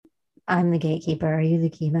I'm the gatekeeper. Are you the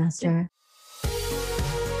keymaster?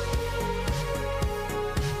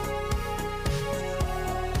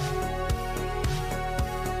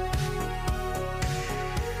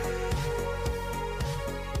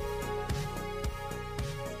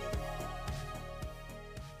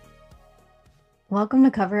 Welcome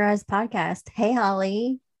to Cover Eyes Podcast. Hey,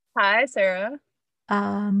 Holly. Hi, Sarah.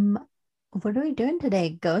 Um, what are we doing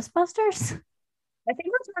today? Ghostbusters? I think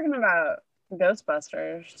we're talking about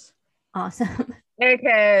Ghostbusters, Awesome.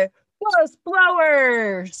 aka Ghost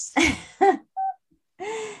Blowers.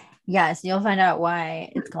 Yes, you'll find out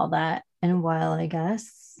why it's called that in a while, I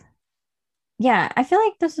guess. Yeah, I feel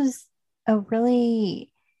like this is a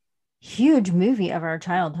really huge movie of our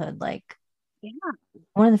childhood, like Yeah,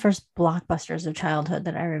 one of the first blockbusters of childhood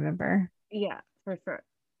that I remember. yeah, for sure.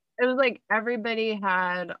 It was like everybody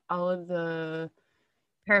had all of the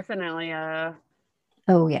paraphernalia.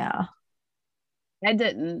 Oh, yeah. I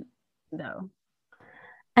didn't, though.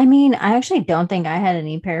 I mean, I actually don't think I had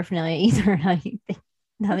any paraphernalia either.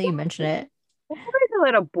 Now that you mention it. I feel like a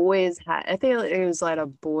lot of boys had. I think it was a lot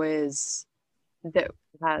of boys that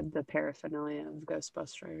had the paraphernalia of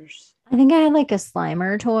Ghostbusters. I think I had like a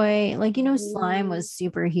Slimer toy. Like, Slime Mm-hmm. was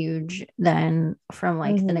super huge then from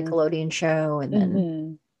like the Mm-hmm. Nickelodeon show. And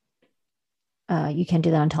then Mm-hmm. you can't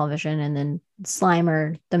do that on television. And then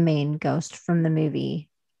Slimer, the main ghost from the movie.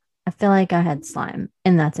 I feel like I had Slime,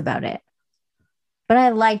 and that's about it. But I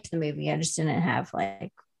liked the movie. I just didn't have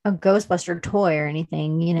like a Ghostbuster toy or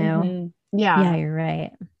anything. Mm-hmm. Yeah, Yeah. you're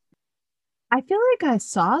right. I feel like I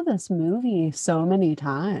saw this movie so many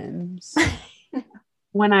times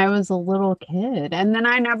when I was a little kid, and then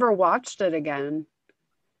I never watched it again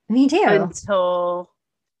Me too. until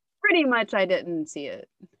pretty much I didn't see it.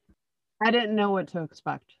 I didn't know what to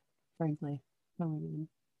expect, frankly. Going in.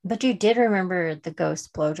 But you did remember the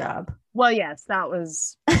ghost blowjob. Well, yes, that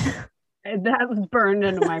was burned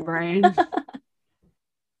into my brain.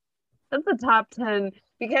 That's the top 10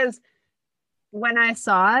 because when I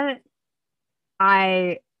saw it,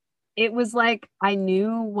 I it was like I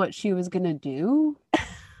knew what she was gonna do,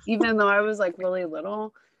 even though I was like really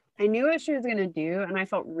little. I knew what she was gonna do, and I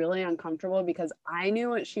felt really uncomfortable because I knew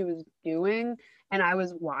what she was doing, and I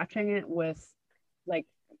was watching it with like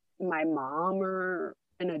my mom or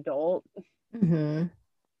an adult. Hmm.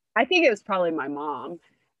 I think it was probably my mom,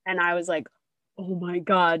 and I was like, "Oh my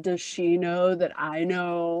God, does she know that I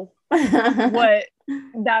know Oh what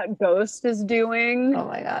that ghost is doing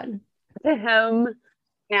my God. to him?"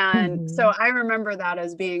 And so Hmm. I remember that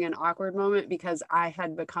as being an awkward moment because I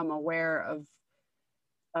had become aware of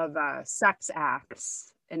sex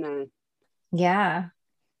acts in a Yeah,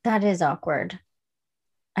 that is awkward.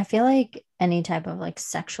 I feel like any type of like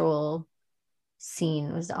sexual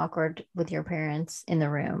scene was awkward with your parents in the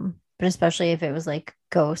room, but especially if it was like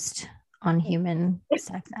ghost on human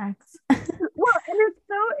sex acts. well, and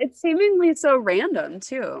it's seemingly so random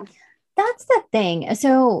too. That's the thing.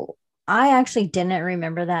 So I actually didn't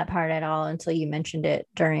remember that part at all until you mentioned it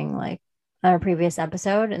during like our previous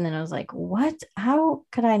episode. And then I was like, what? How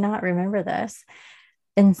could I not remember this?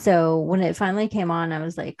 And so when it finally came on, I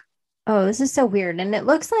was like, oh, this is so weird. And it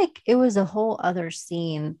looks like it was a whole other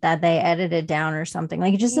scene that they edited down or something.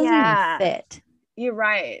 Like it just doesn't even Yeah, fit. you're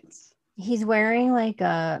right. He's wearing like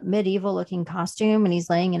a medieval looking costume and he's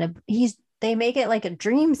laying in a they make it like a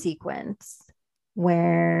dream sequence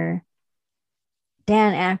where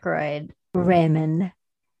Dan Aykroyd, Raymond,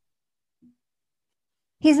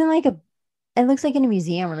 he's in like a it looks like in a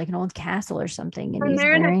museum or like an old castle or something. And And he's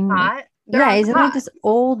they're in a wearing like cot. They're yeah, on he's in like cot. this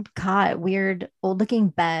old cot, weird, old looking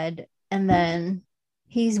bed. And then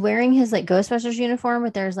he's wearing his like Ghostbusters uniform,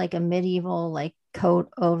 but there's like a medieval like coat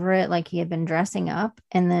over it, like he had been dressing up.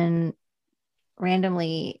 And then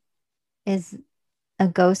randomly is a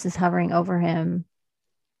ghost is hovering over him.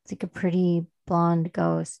 It's like a pretty blonde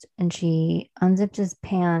ghost. And she unzipped his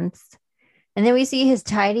pants. And then we see his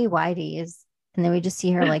tidy whities. And then we just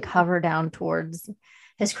see her like hover down towards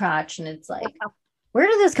his crotch. And it's like, where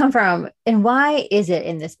did this come from? And why is it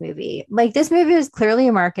in this movie? Like, this movie was clearly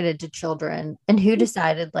marketed to children. And who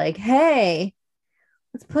decided, like, hey,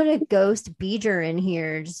 let's put a ghost beeger in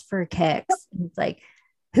here just for kicks? And it's like,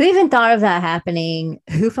 who even thought of that happening?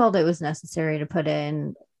 Who felt it was necessary to put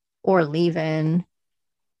in or leave in?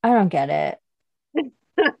 I don't get it.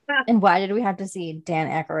 And why did we have to see Dan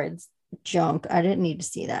Aykroyd's junk? I didn't need to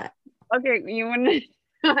see that. Okay, you wouldn't.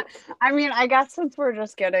 I mean, I guess since we're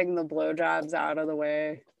just getting the blowjobs out of the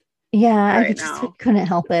way Yeah, I right could just now, couldn't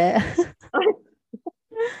help it.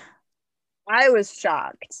 I was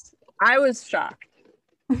shocked. I was shocked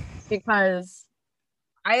because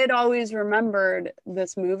I had always remembered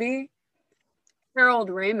this movie Harold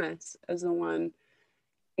Ramis is the one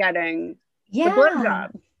getting the Yeah.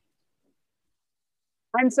 blowjob.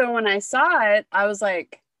 And so when I saw it, I was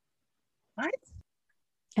like, what?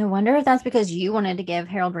 I wonder if that's because you wanted to give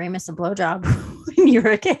Harold Ramis a blowjob when you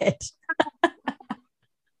were a kid.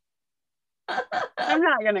 I'm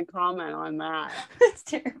not going to comment on that. It's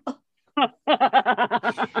terrible.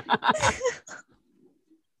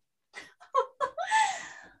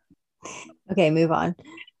 Okay, move on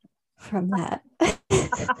from that.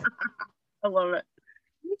 I love it.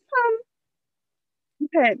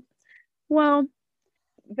 Okay. Well,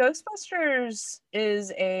 Ghostbusters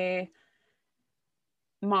is a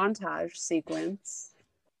montage sequence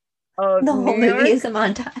of The New whole movie is York. a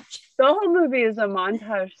montage. The whole movie is a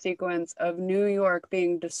montage sequence of New York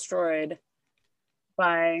being destroyed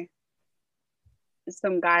by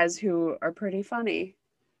some guys who are pretty funny.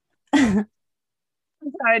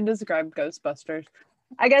 I described Ghostbusters.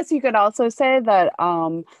 I guess you could also say that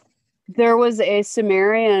there was a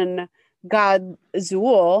Sumerian god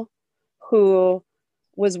Zool who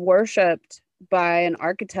was worshipped by an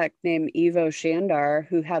architect named Ivo Shandar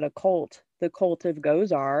who had a cult, the cult of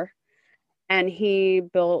Gozar, and he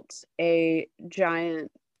built a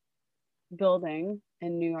giant building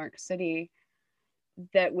in New York City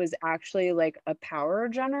that was actually like a power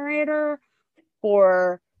generator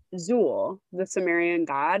for Zool, the Sumerian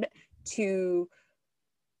god, to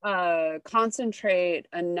concentrate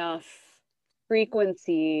enough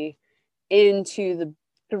frequency into the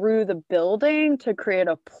through the building to create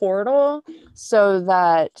a portal so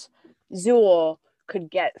that Zool could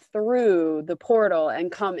get through the portal and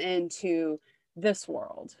come into this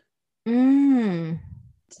world. Mm.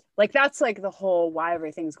 Like that's like the whole why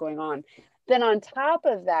everything's going on. Then on top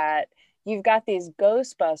of that, you've got these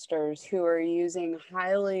Ghostbusters who are using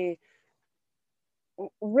highly,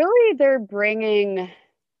 really, they're bringing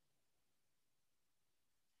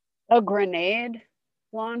a grenade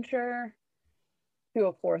launcher to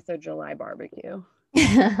a 4th of July barbecue.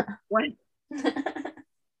 When, that's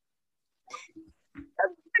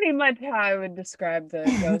pretty much how I would describe the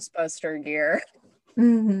Ghostbuster gear.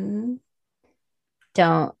 Mm-hmm.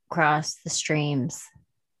 Don't cross the streams.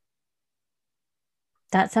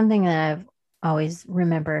 That's something that I've always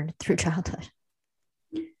remembered through childhood.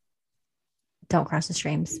 Don't cross the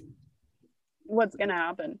streams. What's gonna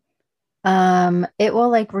happen? It will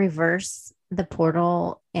like reverse the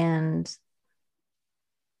portal and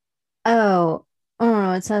I don't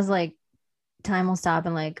know. It says like time will stop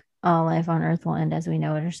and like all life on Earth will end as we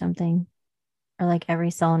know it or something. Or like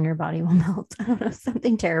every cell in your body will melt. I don't know,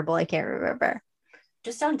 something terrible. I can't remember.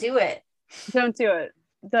 Just don't do it. Don't do it.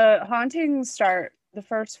 The hauntings start, the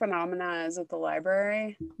first phenomena is at the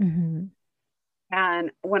library. Mm-hmm.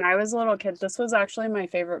 And when I was a little kid, this was actually my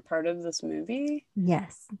favorite part of this movie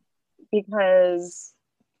Yes. because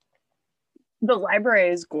the library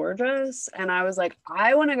is gorgeous. And I was like,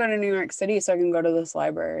 I want to go to New York City so I can go to this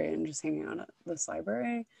library and just hang out at this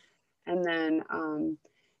library. And then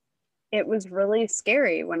it was really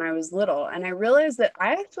scary when I was little. And I realized that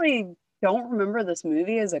I actually don't remember this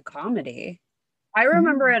movie as a comedy. I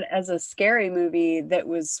remember it as a scary movie that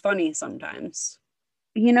was funny sometimes.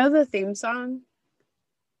 You know the theme song?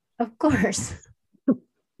 Of course.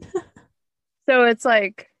 So it's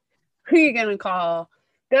like, who are you going to call?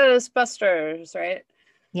 Ghostbusters, right?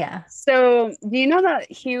 Yeah. So do you know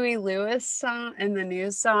that Huey Lewis song in the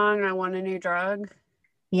news song, I Want a New Drug?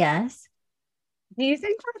 Yes. Do you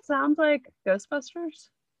think that sounds like Ghostbusters?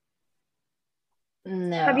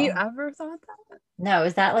 Have you No. ever thought that? No.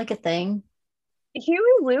 Is that like a thing? Huey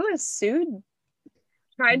Lewis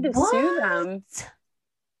tried to sue What? them.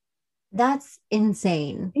 That's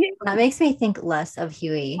insane. Yeah, That makes me think less of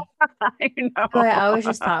Huey, I know. who I always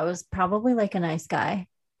just thought was probably like a nice guy.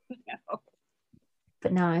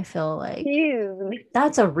 But now I feel like Jeez.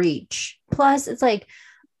 that's a reach. Plus, it's like,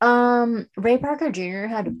 Ray Parker Jr.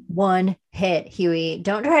 had one hit, Huey.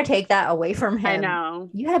 Don't try to take that away from him. I know.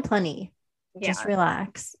 You had plenty. Yeah. Just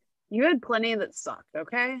relax. You had plenty that sucked,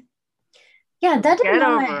 okay? Yeah, that did Get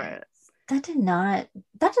not. over it. That did not.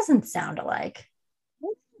 That doesn't sound alike. No,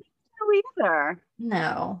 either.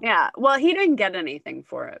 No. Yeah. Well, he didn't get anything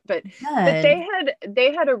for it, but Good.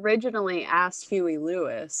 they had originally asked Huey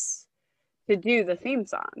Lewis to do the theme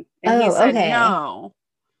song, and he said okay. no.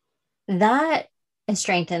 That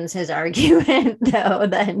strengthens his argument, though.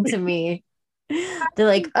 Then to me, they're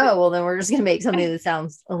like, oh, well, then we're just gonna make something that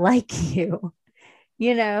sounds like you.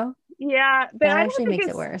 You know? Yeah, but That I actually makes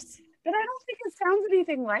it worse. But I don't think it sounds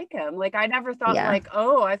anything like him. Like I never thought like,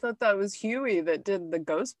 oh, I thought that was Huey that did the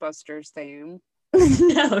Ghostbusters theme.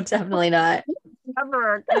 No, definitely not.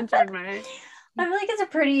 Never entered my I feel like it's a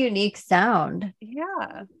pretty unique sound.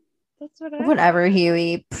 Yeah, that's what I Whatever, thought.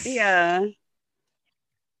 Huey. Yeah.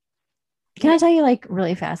 Can I tell you like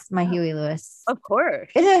really fast my Huey Lewis? Of course.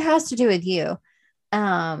 It has to do with you.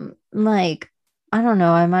 Like I don't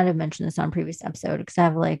know, I might have mentioned this on a previous episode because I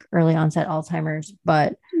have like early onset Alzheimer's,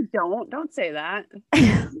 but Don't say that.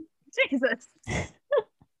 Jesus.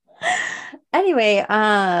 anyway,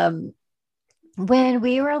 when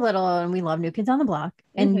we were little and we loved New Kids on the Block,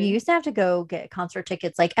 and you Mm-hmm. used to have to go get concert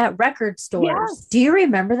tickets like at record stores. Do Yes. you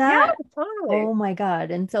remember Yeah, that? totally. Oh my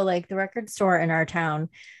God. And so like the record store in our town,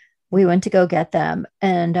 we went to go get them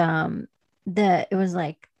and it was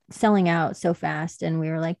like selling out so fast and we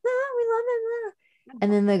were like, ah, we love it. Ah.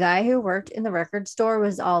 And then the guy who worked in the record store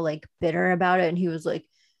was all like bitter about it and he was like,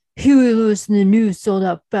 Huey Lewis and the News sold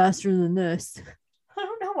out faster than this. I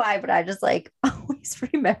don't know why, but I just like always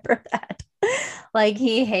remember that. Like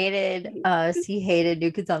he hated us, he hated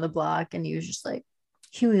New Kids on the Block, and he was just like,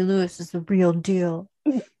 Huey Lewis is the real deal.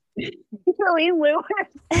 Billy Lewis.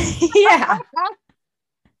 Yeah.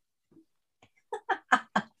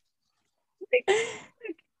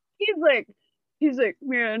 He's like,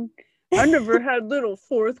 man, I never had little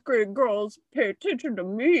fourth grade girls pay attention to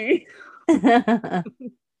me.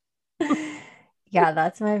 Yeah,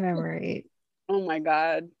 that's my memory. Oh my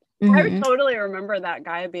God. I would Mhm. totally remember that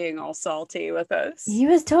guy being all salty with us. He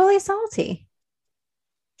was totally salty.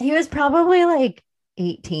 He was probably like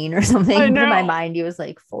 18 or I something, but in my know. mind, he was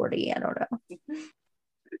like 40. I don't know.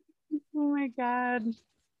 Oh my God.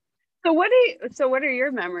 So what are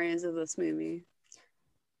your memories of this movie?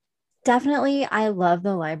 Definitely, I love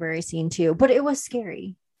the library scene too, but it was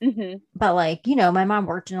scary. Mm-hmm. But like, you know, my mom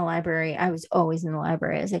worked in a library. I was always in the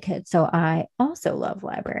library as a kid. So I also love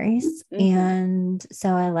libraries. Mm-hmm. And so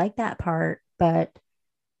I like that part, but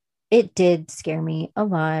it did scare me a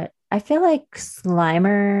lot. I feel like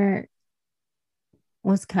Slimer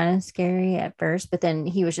was kind of scary at first, but then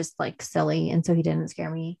he was just like silly. And so he didn't scare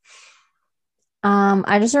me.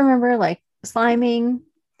 I just remember like sliming.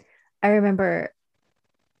 I remember,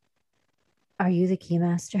 are you the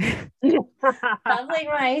keymaster? Sounds like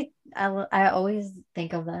I always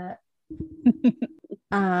think of that.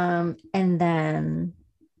 And then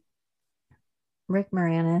Rick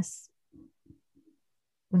Moranis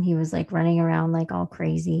when he was like running around like all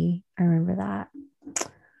crazy. I remember that.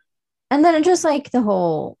 And then just like the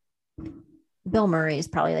whole Bill Murray is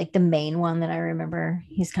probably like the main one that I remember.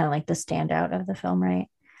 He's kind of like the standout of the film, right?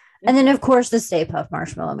 And then of course the Stay Puft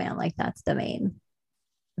Marshmallow Man, like that's the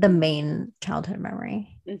main childhood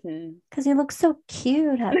memory. Mm-hmm. Because he looks so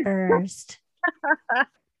cute at first.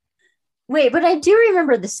 Wait, but I do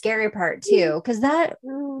remember the scary part too, because that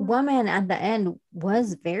woman at the end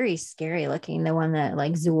was very scary looking. The one that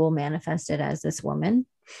like Zool manifested as this woman.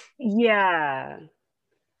 Yeah.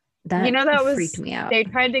 That That freaked was, me out. they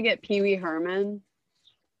tried to get Pee Wee Herman.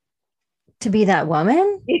 To be that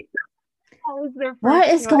woman? That was their first What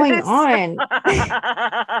is going choice. on?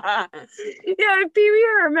 Yeah, Pee Wee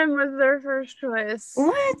Herman was their first choice.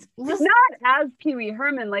 What? Was Not as Pee Wee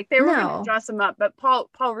Herman, like they were going to no, dress him up, but Paul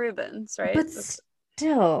Rubens, right? but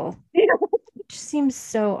still, it just seems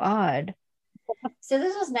so odd. So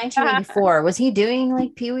this was 1984. Was he doing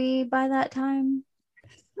like Pee Wee by that time?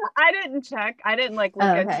 I didn't check. I didn't like look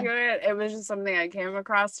Oh, okay. into it. It was just something I came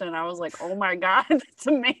across, and I was like, "Oh my God, that's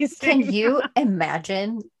amazing!" Can you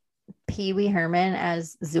imagine Pee Wee Herman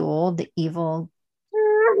as Zool, the evil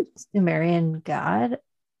Sumerian god?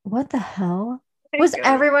 What the hell? Was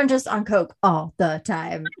everyone just on coke all the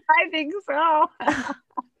time? I think so.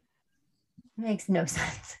 Makes no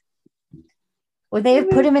sense. Would they have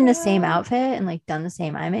put him in the same outfit and like done the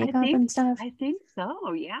same eye makeup and stuff? I think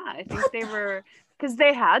so. Yeah, I think they were, because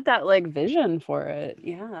they had that like vision for it.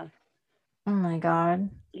 Yeah. Oh my God.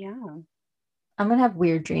 Yeah. I'm gonna have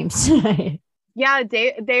weird dreams tonight. Yeah,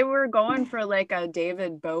 they were going for like a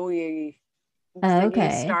David Bowie,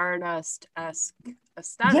 Okay. Stardust-esque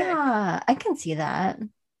aesthetic. Yeah, I can see that.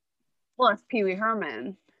 Plus Pee Wee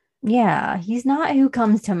Herman. Yeah, he's not who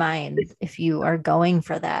comes to mind if you are going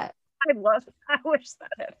for that. I wish that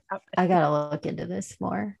had happened. I gotta look into this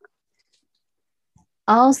more.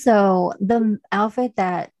 Also, the outfit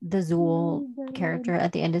that the Zool character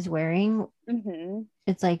at the end is wearing,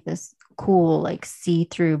 it's like this cool, like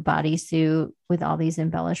see-through bodysuit with all these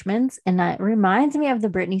embellishments. And that reminds me of the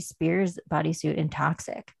Britney Spears bodysuit in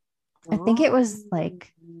Toxic. I think it was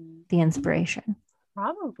like the inspiration.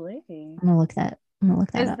 Probably. I'm gonna look that up.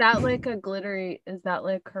 Is that like her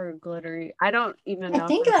glittery? I don't even know. I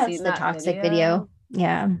think that's the Toxic video.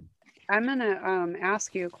 Yeah. I'm gonna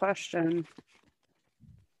ask you a question.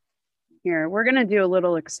 Here, we're gonna do a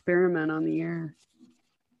little experiment on the air.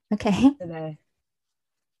 Okay. today.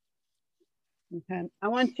 Okay. I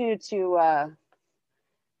want you to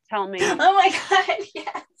tell me Oh my God.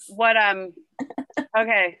 Yes. what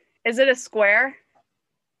okay. Is it a square?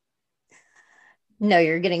 No,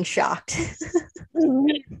 you're getting shocked.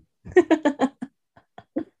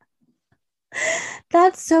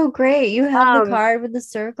 That's so great. You have the Do card with the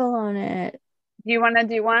circle on it. you want to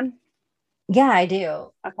do one? Yeah, I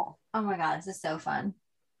do. Okay. Oh my God, this is so fun.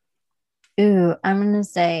 Ooh, I want to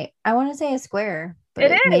say a square, It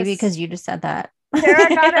but maybe is. because you just said that. Tara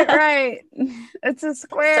got it right. It's a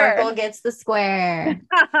square. Circle gets the square.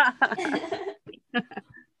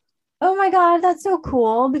 Oh my God, that's so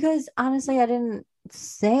cool because honestly, I didn't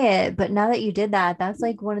say it, but now that you did that, that's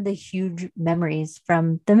like one of the huge memories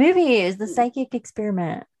from the movie is the psychic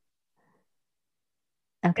experiment.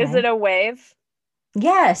 Is Okay. it a wave?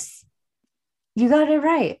 Yes, you got it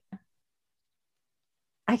right.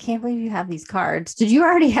 I can't believe you have these cards. Did you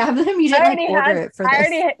already have them? You didn't like order it for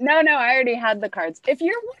this. No, I already had the cards. If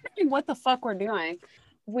you're wondering what the fuck we're doing,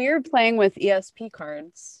 we're playing with ESP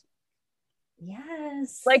cards.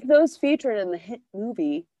 Yes. Like those featured in the hit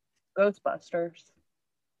movie Ghostbusters.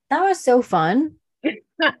 That was so fun.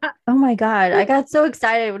 Oh my God. I got so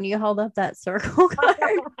excited when you held up that circle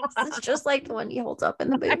card. It's just like the one he holds up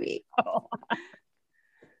in the movie.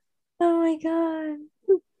 Oh my God.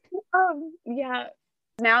 Yeah.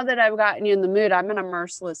 Now that I've gotten you in the mood, I'm gonna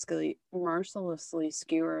mercilessly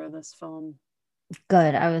skewer this film.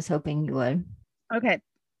 Good. I was hoping you would. Okay.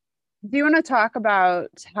 Do you want to talk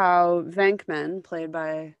about how Venkman, played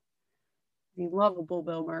by the lovable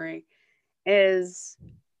Bill Murray, is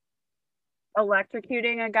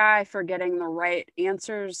electrocuting a guy for getting the right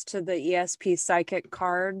answers to the ESP psychic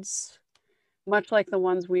cards, much like the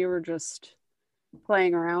ones we were just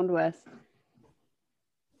playing around with?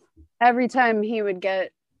 Every time he would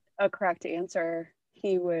get a correct answer,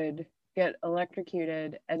 he would get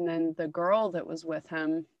electrocuted. And then the girl that was with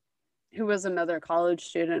him, who was another college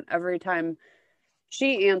student, every time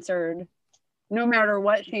she answered, no matter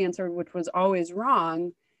what she answered, which was always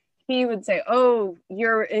wrong, he would say, "Oh,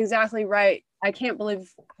 you're exactly right. I can't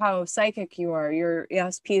believe how psychic you are. Your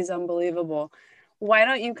ESP is unbelievable. Why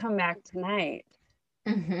don't you come back tonight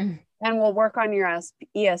Mm-hmm. and we'll work on your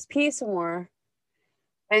ESP some more?"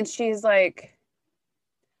 And she's like,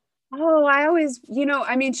 "Oh, I always,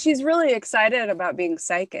 I mean, she's really excited about being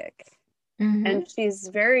psychic Mm-hmm. and she's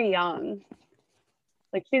very young.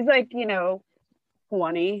 Like, she's like,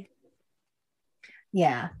 20.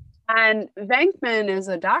 Yeah. And Venkman is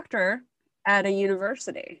a doctor at a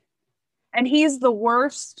university, and he's the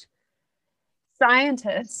worst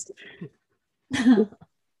scientist.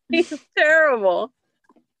 He's terrible.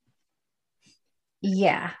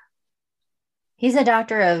 Yeah. He's a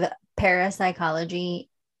doctor of parapsychology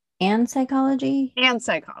and psychology. And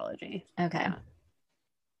psychology. Okay. Yeah.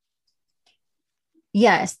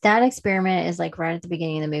 Yes, that experiment is like right at the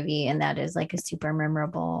beginning of the movie, and that is like a super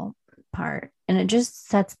memorable part. And it just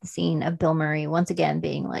sets the scene of Bill Murray once again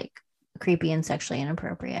being like creepy and sexually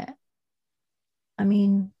inappropriate. I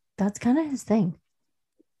mean, that's kind of his thing.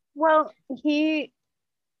 Well,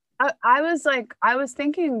 I was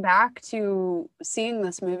thinking back to seeing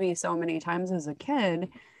this movie so many times as a kid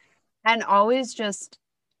and always just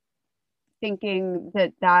thinking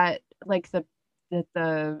that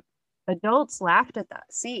the adults laughed at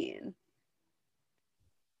that scene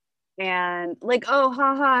and like, oh,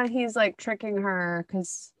 haha, he's like tricking her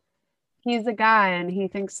because he's a guy and he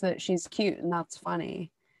thinks that she's cute and that's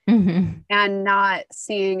funny. Mm-hmm. And not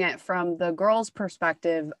seeing it from the girl's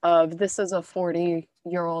perspective of this is a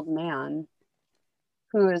 40-year-old man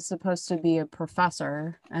who is supposed to be a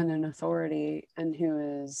professor and an authority and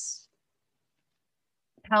who is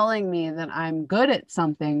telling me that I'm good at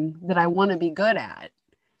something that I want to be good at.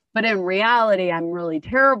 But in reality, I'm really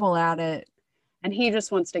terrible at it. And he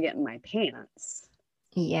just wants to get in my pants.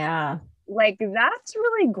 Yeah. Like, that's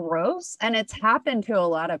really gross. And it's happened to a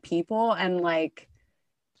lot of people. And like,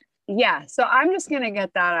 yeah, so I'm just going to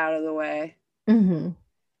get that out of the way. Mm-hmm.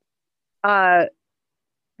 Uh,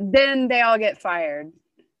 then they all get fired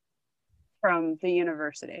from the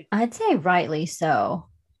university. I'd say rightly so.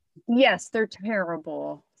 Yes, they're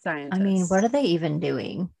terrible I mean, what scientists. are they even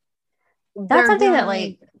doing? That's They're something that doing.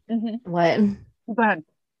 like Mhm. what Go ahead.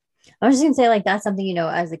 I was just gonna say, like, that's something,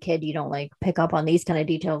 as a kid, you don't like pick up on these kind of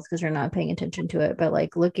details because you're not paying attention to it. But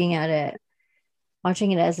like looking at it,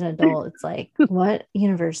 watching it as an adult, it's like, what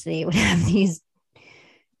university would have these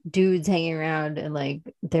dudes hanging around and like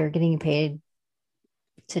they're getting paid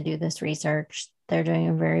to do this research? They're doing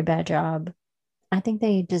a very bad job. I think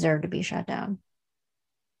they deserve to be shut down.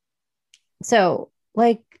 So,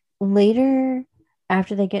 like, later,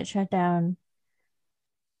 after they get shut down,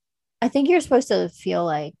 I think you're supposed to feel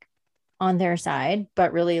like on their side,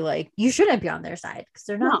 but really like you shouldn't be on their side because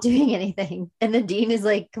they're not No, doing anything. And the dean is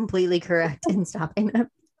like completely correct in stopping them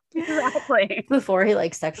exactly. before he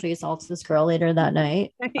like sexually assaults this girl later that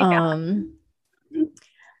night. Yeah.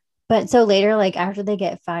 But so later, like after they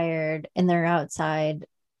get fired and they're outside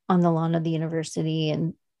on the lawn of the university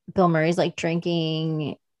and Bill Murray's like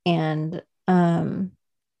drinking and Venkman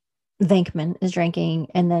is drinking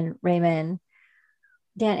and then Raymond,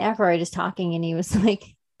 Dan Aykroyd is talking and he was like,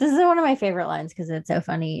 this is one of my favorite lines because it's so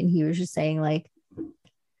funny. And he was just saying like,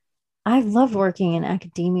 I've loved working in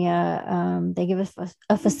academia. They give us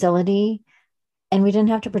a facility and we didn't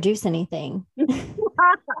have to produce anything.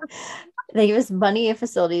 They give us money, a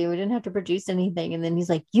facility. We didn't have to produce anything. And then he's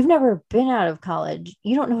like, you've never been out of college.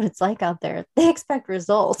 You don't know what it's like out there. They expect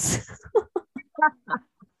results.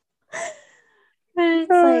 It's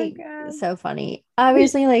like so funny.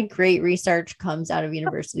 Obviously, like great research comes out of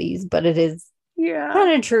universities, but it is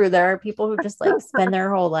kind of true. There are people who just like spend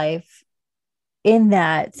their whole life in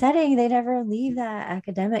that setting. They never leave that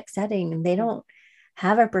academic setting and they don't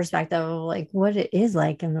have a perspective of like what it is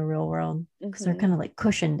like in the real world because they're kind of like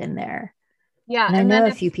cushioned in there. Yeah. And I And know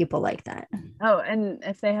then a few people like that. and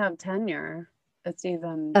if they have tenure, it's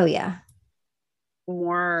even Oh, yeah.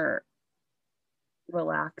 more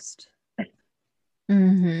relaxed.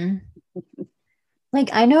 Mm-hmm.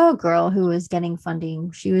 Like I know a girl who was getting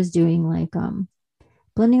funding. She was doing like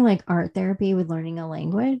blending like art therapy with learning a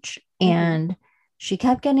language and she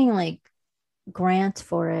kept getting like grants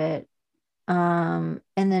for it. And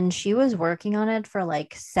then she was working on it for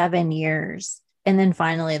like 7 years. And then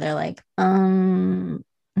finally they're like,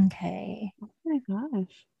 okay, Oh my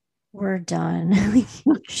gosh. we're done.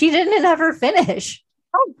 She didn't ever finish.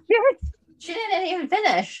 Oh shit. She didn't even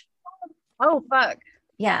finish. Oh fuck.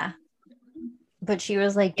 Yeah. But she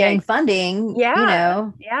was like getting funding, Yeah.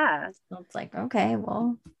 Yeah. So it's like, okay,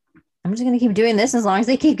 well, I'm just gonna keep doing this as long as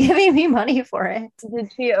they keep giving me money for it.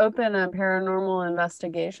 Did she open a paranormal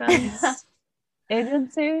investigations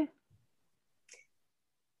agency?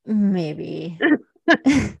 Maybe.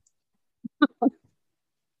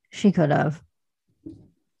 She could have.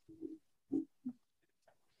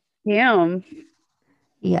 Damn.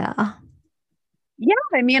 Yeah. Yeah,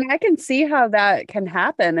 I mean, I can see how that can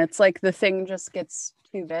happen. It's like the thing just gets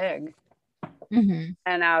too big Mm-hmm.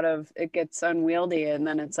 and it gets unwieldy, and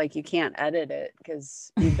then it's like you can't edit it because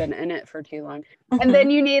you've been in it for too long. And then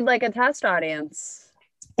you need like a test audience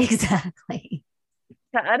Exactly.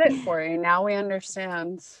 to edit for you. Now we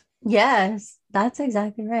understand. Yes, that's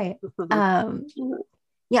exactly right. Um,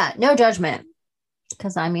 yeah, no judgment.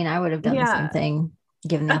 Because I mean, I would have done the same Yeah. thing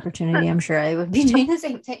given the opportunity. I'm sure I would be doing the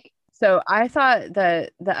same thing. So I thought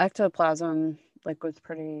that the ectoplasm like was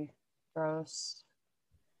pretty gross,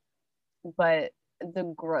 but the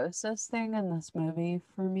grossest thing in this movie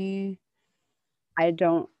for me, I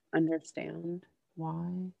don't understand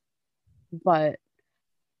why, but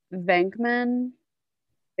Venkman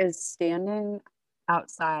is standing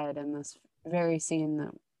outside in this very scene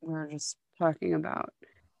that we're just talking about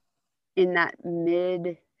in that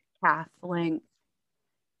mid calf length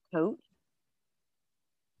coat.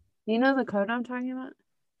 You know the coat I'm talking about?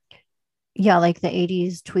 Yeah, like the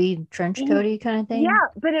 80s tweed trench coaty kind of thing. Yeah,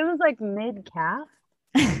 but it was like mid calf.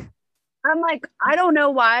 I'm like, I don't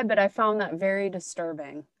know why, but I found that very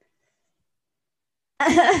disturbing.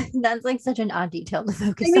 That's like such an odd detail to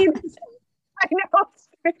focus I mean, on. I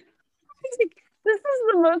know. This is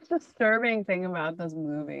the most disturbing thing about this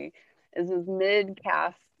movie is this mid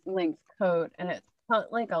calf length coat, and it's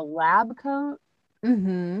like a lab coat,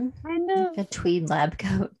 Mm-hmm. kind Like of. a tweed lab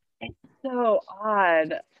coat. It's so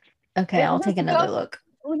odd. Okay, I'll take another look.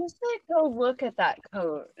 We'll just like go look at that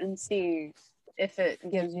coat and see if it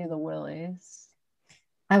gives you the willies.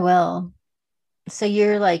 I will. So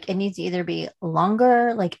you're like, it needs to either be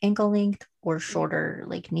longer, like ankle length, or shorter,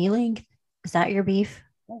 like knee length. Is that your beef?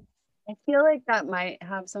 I feel like that might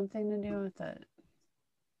have something to do with it.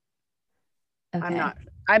 Okay.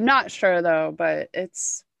 I'm not sure though, but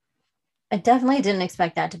it's I definitely didn't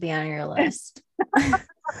expect that to be on your list.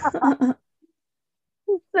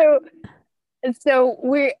 so so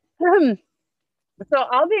we so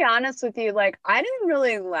I'll be honest with you, like I didn't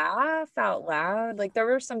really laugh out loud. Like there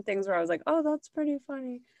were some things where I was like, oh, that's pretty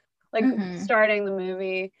funny. Like starting the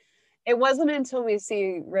movie. It wasn't until we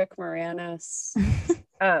see Rick Moranis,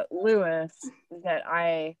 Lewis, that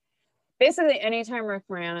I basically anytime Rick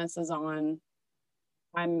Moranis is on,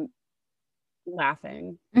 I'm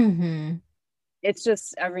laughing. Mm-hmm. It's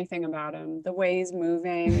just everything about him. The way he's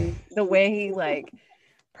moving, the way he like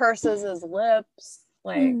purses his lips.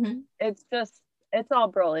 Like it's just It's all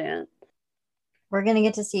brilliant. We're gonna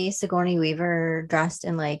get to see Sigourney Weaver dressed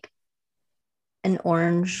in like an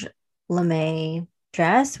orange lame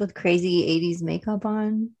dress with crazy 80s makeup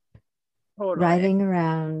on, Totally. writhing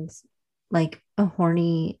around like a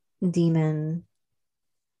horny demon,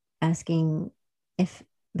 asking if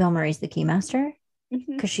Bill Murray's the keymaster Hmm.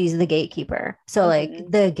 because she's the gatekeeper. So like Hmm.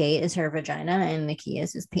 the gate is her vagina and the key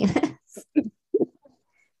is his penis. Is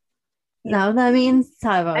Yeah, that what that means? That's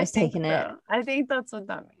how I've I always think taken it. so. I think that's what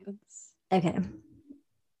that means. Okay.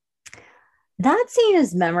 That scene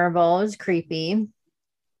is memorable. It was creepy.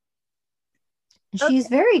 She's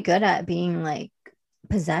Okay. very good at being like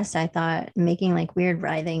possessed, I thought, making like weird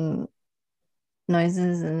writhing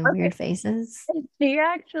noises and Okay. weird faces. She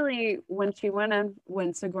actually, when she went in,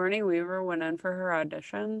 when Sigourney Weaver went in for her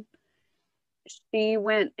audition, she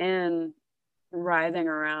went in writhing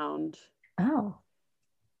around, Oh,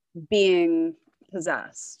 being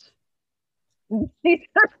possessed. She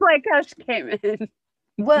just like how she came in.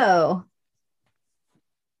 whoa.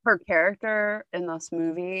 Her character in this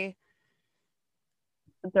movie,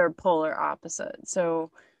 they're polar opposite.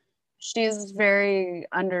 So she's very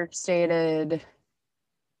understated,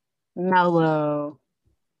 mellow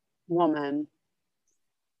woman,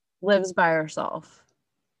 lives by herself.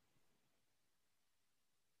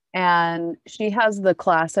 And she has the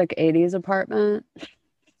classic 80s apartment,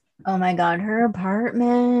 Oh my God, her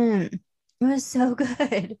apartment. It was so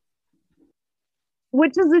good.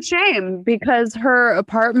 which is a shame because her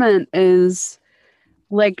apartment is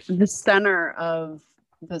like the center of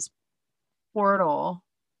this portal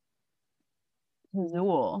to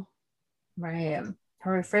Zool, Right.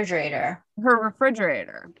 Her refrigerator. her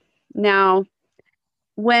refrigerator. Now,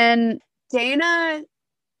 when Dana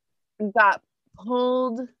got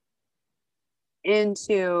pulled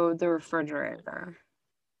into the refrigerator,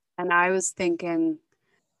 and I was thinking,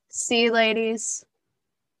 see, ladies,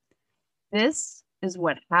 this is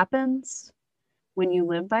what happens when you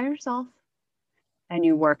live by yourself and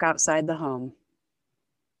you work outside the home.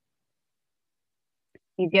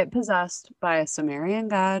 You get possessed by a Sumerian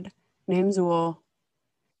god named Zool,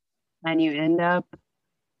 and you end up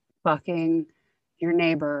fucking your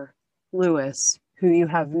neighbor, Lewis, who you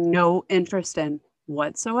have no interest in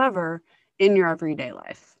whatsoever in your everyday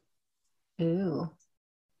life. Ooh.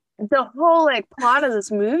 The whole like plot of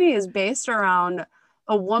this movie is based around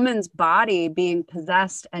a woman's body being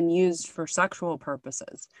possessed and used for sexual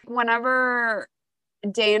purposes. Whenever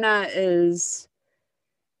Dana is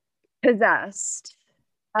possessed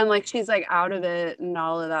and like she's like out of it and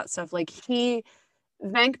all of that stuff, like he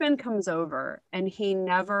Venkman comes over and he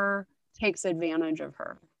never takes advantage of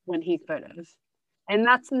her when he could have. And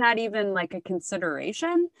that's not even like a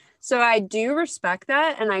consideration. So I do respect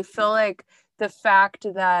that. And I feel like the fact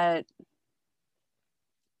that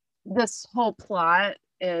this whole plot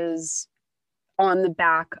is on the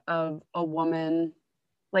back of a woman,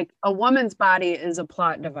 like a woman's body is a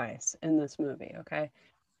plot device in this movie. Okay.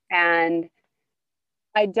 And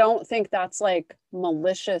I don't think that's like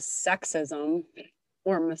malicious sexism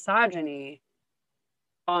or misogyny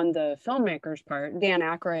on the filmmaker's part. Dan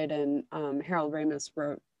Aykroyd and Harold Ramis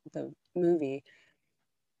wrote the movie.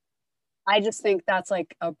 I just think that's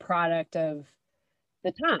like a product of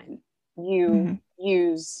the time. You Mm-hmm.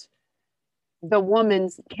 use the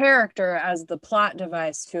woman's character as the plot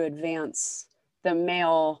device to advance the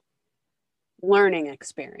male learning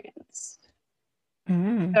experience.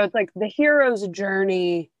 Mm-hmm. So it's like the hero's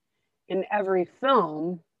journey in every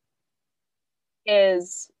film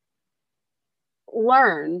is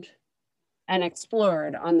learned and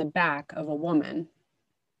explored on the back of a woman.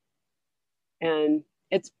 And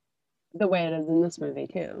it's the way it is in this movie,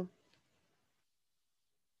 too.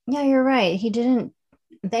 Yeah, you're right.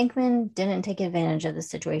 Bankman didn't take advantage of the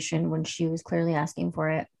situation when she was clearly asking for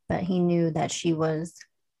it, but he knew that she was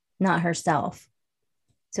not herself.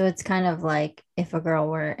 So it's kind of like if a girl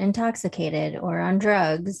were intoxicated or on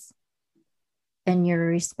drugs and you're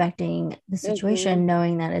respecting the Mm-hmm. situation,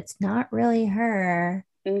 knowing that it's not really her,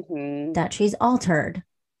 Mm-hmm. that she's altered.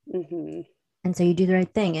 Mm-hmm. And so you do the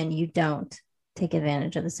right thing and you don't take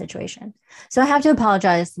advantage of the situation. So I have to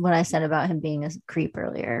apologize what I said about him being a creep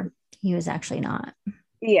earlier. He was actually not.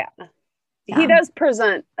 Yeah. He Yeah. does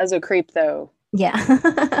present as a creep, though. Yeah.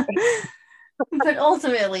 But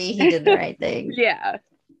ultimately he did the right thing. Yeah.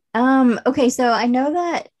 Okay, so I know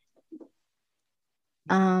that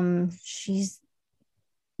she's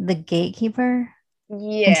the gatekeeper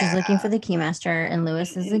and she's looking Yeah. for the keymaster and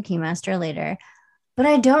Lewis is the keymaster later. But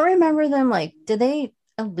I don't remember them like did they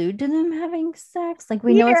allude to them having sex? Like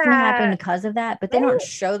we know it's going to happen Yeah. because of that, but they don't They,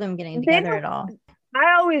 show them getting they together at don't, all.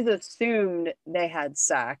 I always assumed they had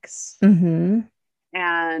sex. Mm-hmm.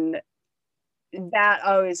 And that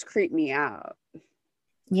always creeped me out.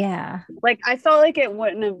 Yeah. Like I felt like it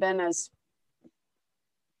wouldn't have been as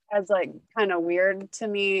like kind of weird to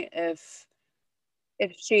me if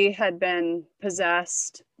she had been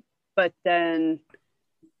possessed, but then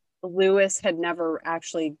Lewis had never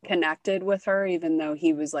actually connected with her, even though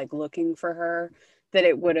he was like looking for her, that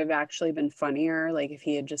it would have actually been funnier, like if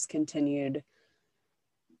he had just continued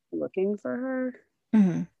looking for her.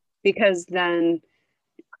 Mhm. Because then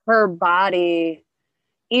her body,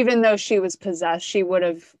 even though she was possessed, she would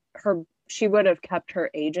have kept her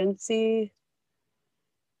agency,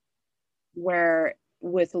 where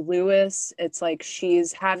with Lewis, it's like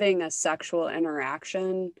she's having a sexual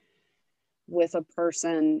interaction with a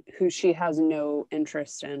person who she has no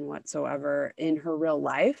interest in whatsoever in her real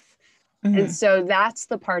life. And Mhm. so that's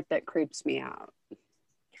the part that creeps me out.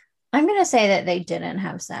 I'm gonna say that they didn't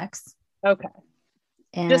have sex, Okay.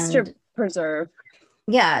 Just to and preserve.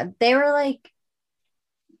 yeah, they were like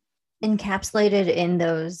encapsulated in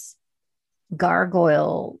those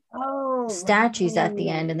gargoyle Oh, statues at the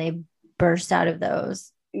end, right. and they burst out of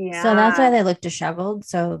those. So that's why Yeah. they look disheveled.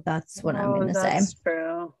 So that's what I'm Oh, gonna say. that's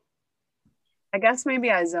true. I guess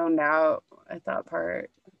maybe I zoned out at that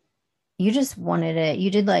part. You just wanted it. You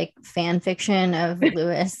did like fan fiction of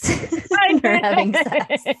Lewis I and her having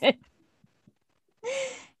sex. did.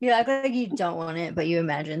 You act like you don't want it, but you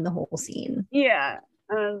imagine the whole scene. Yeah.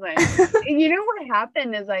 I was like, you know what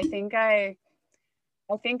happened is I think I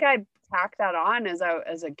tacked that on as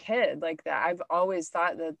a kid, like that. I've always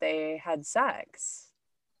thought that they had sex.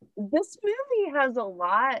 This movie has a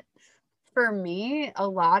lot for me, a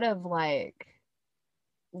lot of like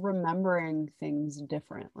remembering things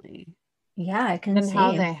differently Yeah, I can than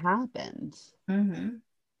how see. they happened. Mm-hmm.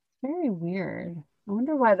 Very weird. I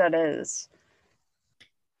wonder why that is.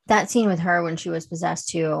 That scene with her when she was possessed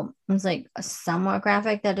too was like a somewhat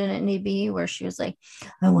graphic that didn't need to be, where she was like,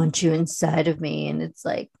 I want you inside of me. And it's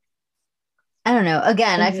like, I don't know.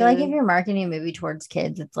 Again, I feel like if Mm-hmm. you're marketing a movie towards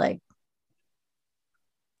kids, it's like,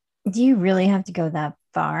 do you really have to go that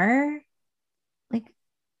far? Like,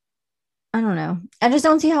 I don't know. I just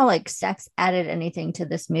don't see how like sex added anything to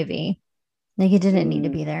this movie. Like, it didn't need to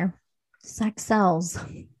Mm. be there. Sex sells.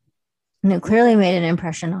 And it clearly made an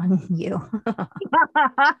impression on you. Oh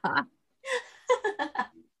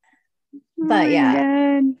But my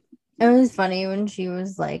yeah, god. it was funny when she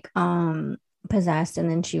was like possessed, and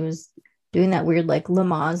then she was doing that weird like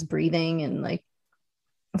Lamaze breathing and like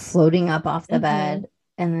floating up off the Mhm. bed.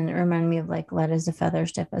 And then it reminded me of like light as a feather,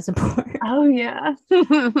 stiff as a board. Oh yeah.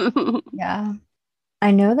 Yeah.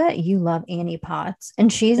 I know that you love Annie Potts,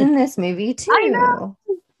 and she's in this movie I know.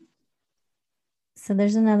 too. So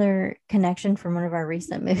there's another connection from one of our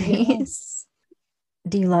recent movies. Yes.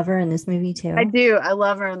 Do you love her in this movie I too? do. I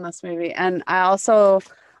love her in this movie. And I also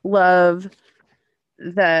love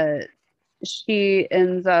that she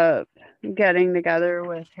ends up getting together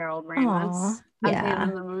with Harold Oh, Ramis at the end of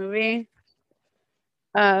yeah. the movie.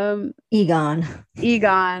 Um, Egon.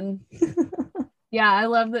 Egon. Yeah, I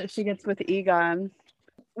love that she gets with Egon.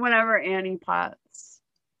 Whenever Annie Potts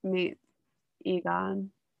meets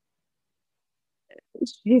Egon,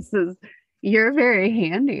 she says, "You're very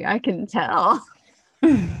handy, I can tell."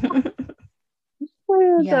 That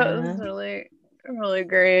was Yeah. really, really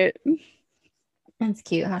great. It's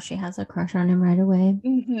cute how she has a crush on him right away.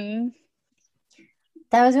 Mm-hmm.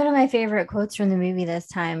 That was one of my favorite quotes from the movie this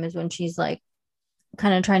time, is when she's like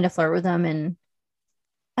kind of trying to flirt with him. And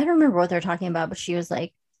I don't remember what they're talking about, but she was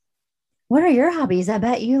like, what are your hobbies? I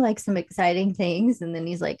bet you like some exciting things. And then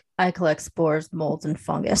he's like, I collect spores, molds, and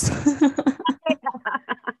fungus.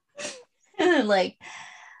 And like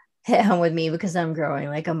hit home with me because I'm growing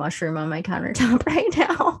like a mushroom on my countertop right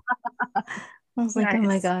now. I was like, oh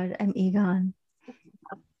my Nice. God, I'm Egon.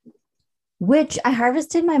 Which I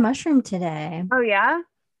harvested my mushroom today. Oh yeah?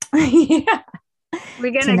 Yeah.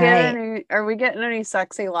 We gonna get Tonight. any are we getting any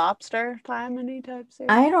sexy lobster time anytime soon?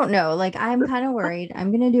 I don't know. Like, I'm kind of worried.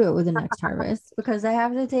 I'm going to do it with the next harvest because I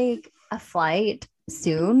have to take a flight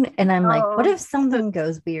soon. And I'm like, what Oh, if something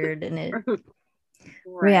goes weird and it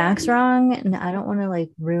reacts right. wrong? And I don't want to like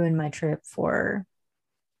ruin my trip for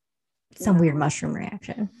some weird No, mushroom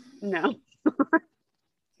reaction. no,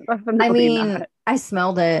 I definitely mean, not. I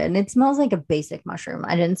smelled it and it smells like a basic mushroom.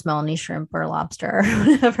 I didn't smell any shrimp or lobster or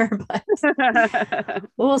whatever, but Oh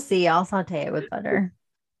we'll see. I'll saute it with butter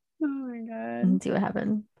my God. and see what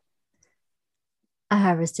happens. I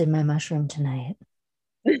harvested my mushroom tonight.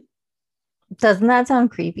 Doesn't that sound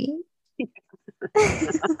creepy?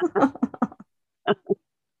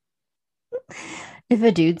 If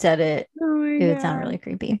a dude said it, Oh my it would sound God. really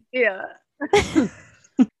creepy. Yeah.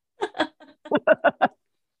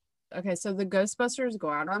 Okay, so the Ghostbusters go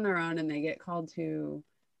out on their own and they get called to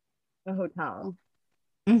a hotel.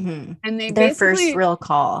 Mm-hmm. And they Their first basically, real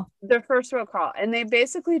call. their first real call, and they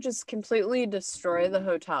basically just completely destroy the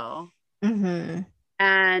hotel Mm-hmm.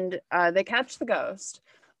 and they catch the ghost.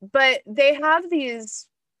 But they have these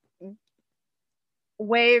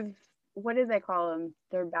wave, what do they call them?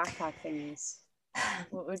 They're backpack thingies.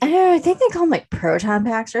 What would I you don't know, I call think that? they call them like proton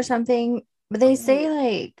packs or something, but they Yeah. say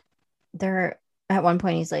like they're at one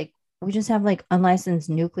point he's like, we just have like unlicensed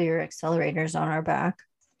nuclear accelerators on our back.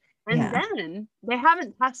 And Yeah. then they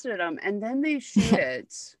haven't tested them, and then they shoot Yeah.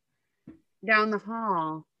 it down the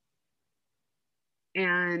hall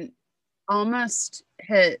and almost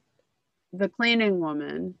hit the cleaning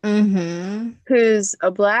woman, Mm-hmm. who's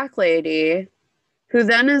a black lady, who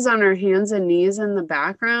then is on her hands and knees in the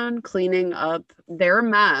background cleaning up their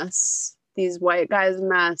mess, these white guys'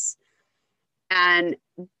 mess. And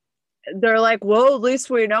they're like, well, at least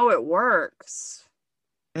we know it works.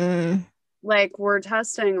 Mm. Like, we're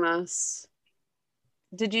testing this.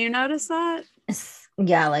 Did you notice that?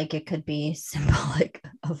 Yeah, like it could be symbolic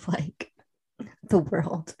of like the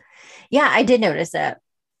world. Yeah, I did notice it.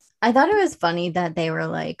 I thought it was funny that they were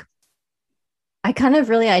like, I kind of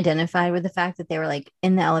really identified with the fact that they were like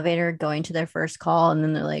in the elevator going to their first call, and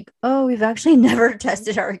then they're like, oh, we've actually never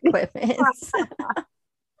tested our equipment.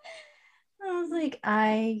 I was like,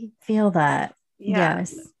 I feel that. Yeah.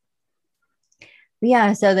 Yes.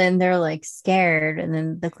 Yeah. So then they're like scared, and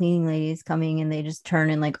then the cleaning lady's coming and they just turn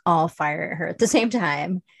and like all fire at her at the same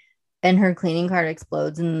time. And her cleaning cart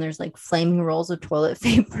explodes, and there's like flaming rolls of toilet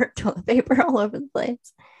paper all over the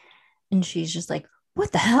place. And she's just like,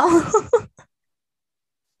 what the hell?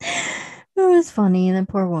 It was funny. And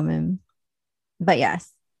the poor woman. But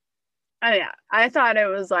yes, Oh, yeah. I thought it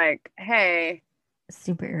was like, hey,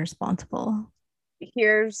 super irresponsible.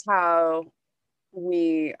 here's how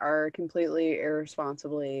we are completely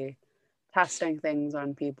irresponsibly testing things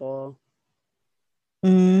on people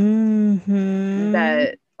Mm-hmm.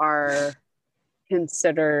 that are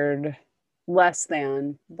considered less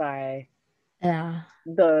than by Yeah.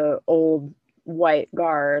 the old white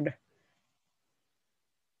guard.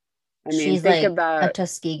 I mean, She's think like a about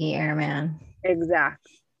Tuskegee airman. exact.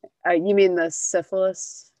 You mean the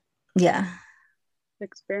syphilis Yeah.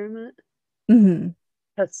 experiment? Mm-hmm.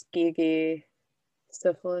 Tuskegee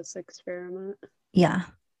syphilis experiment? Yeah.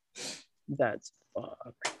 That's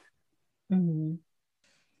fuck. Mm-hmm.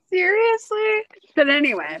 Seriously? But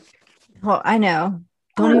anyway, Oh, I know.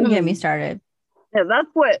 Don't even get me yeah, started.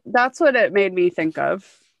 that's what it made me think of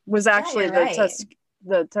was Yeah, actually you're right.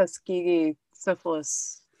 the Tuskegee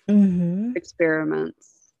syphilis Mm-hmm.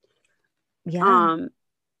 experiments. Yeah. Um,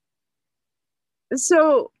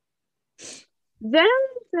 so then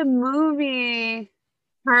the movie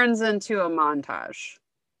turns into a montage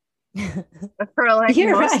for like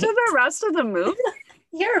You're most of right. the rest of the movie.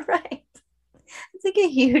 You're right. It's like a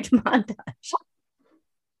huge montage.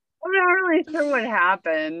 I'm not really sure what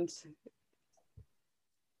happened.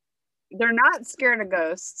 They're not scared of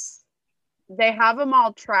ghosts. They have them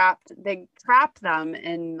all trapped. They trap them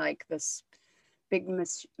in like this big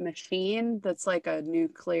machine that's like a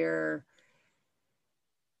nuclear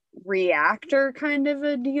reactor kind of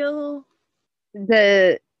a deal.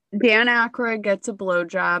 The Dan Aykroyd gets a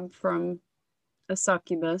blowjob from a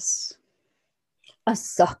succubus. A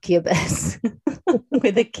succubus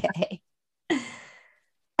with a K.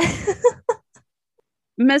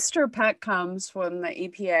 Mr. Peck comes from the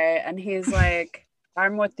EPA and he's like,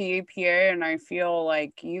 I'm with the EPA and I feel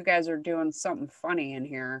like you guys are doing something funny in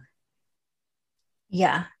here.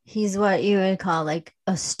 Yeah, he's what you would call like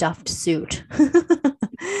a stuffed suit.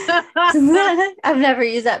 I've never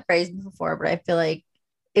used that phrase before, but I feel like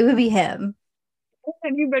it would be him.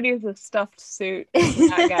 Anybody's a stuffed suit. It's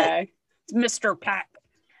that guy. It's Mr. Peck.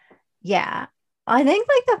 Yeah. I think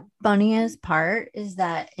like the funniest part is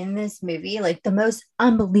that in this movie, like the most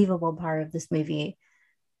unbelievable part of this movie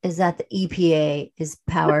is that the EPA is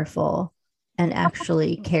powerful and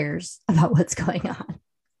actually cares about what's going on.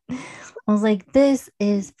 I was like, this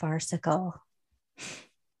is farcical. I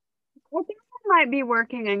think I might be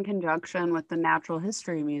working in conjunction with the Natural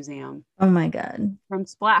History Museum Oh my God. from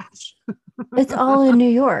Splash. It's all in New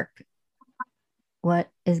York. What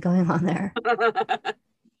is going on there?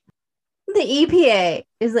 The EPA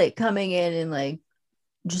is like coming in and like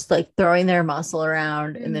just like throwing their muscle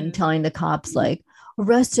around and then telling the cops like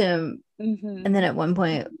arrest him. And then at one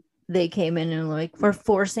point they came in and like we're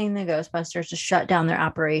forcing the Ghostbusters to shut down their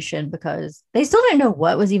operation because they still didn't know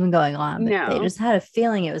what was even going on, but they No. just had a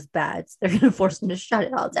feeling it was bad. So they're gonna force them to shut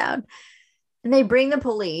it all down. And they bring the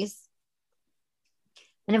police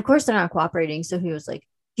And of course, they're not cooperating. So he was like,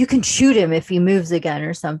 you can shoot him if he moves again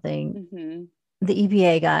or something. Mm-hmm. The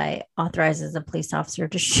EPA guy authorizes a police officer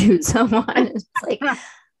to shoot someone. It's like,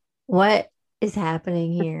 what is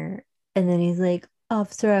happening here? And then he's like,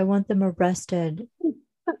 officer, I want them arrested.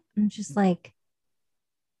 I'm just like,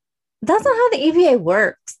 that's not how the EPA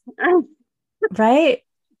works, right?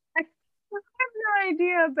 I have no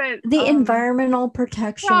idea, but The Environmental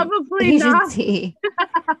Protection probably not. Agency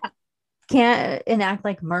can't enact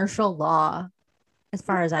like martial law, as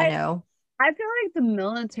far as I I know. I feel like the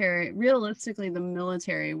military, realistically, the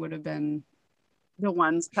military would have been the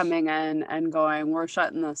ones coming in and going, "We're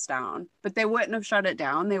shutting this down," but they wouldn't have shut it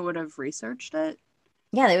down. They would have researched it.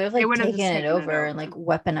 Yeah, they would have They like would have taken just it taken it over and over.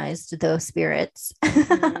 like weaponized those spirits.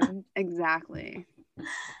 Exactly.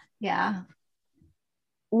 Yeah.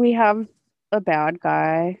 We have a bad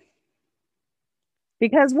guy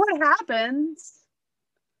because what happens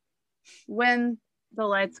when the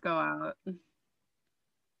lights go out?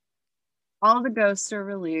 All the ghosts are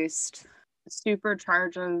released,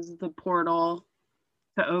 supercharges the portal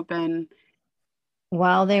to open.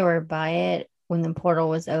 While they were by it, when the portal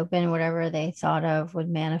was open, whatever they thought of would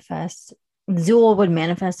manifest. Zool would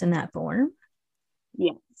manifest in that form.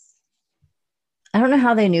 Yes. I don't know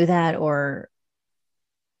how they knew that, or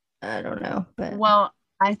I don't know, but Well,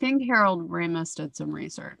 I think Harold Ramis did some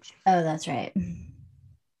research. oh, that's right.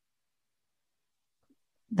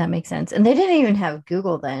 That makes sense. And they didn't even have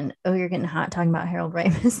Google then. Oh, you're getting hot talking about Harold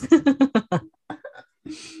Ramis.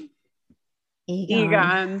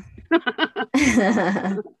 Egon.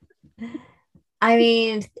 Egon. I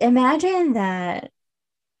mean, imagine that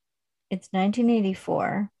it's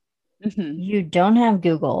 1984. Mhm. You don't have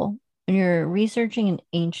Google and you're researching an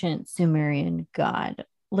ancient Sumerian god.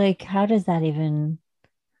 Like, how does that even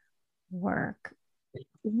work?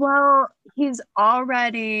 Well, he's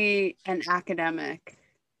already an academic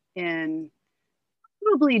in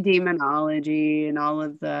probably demonology and all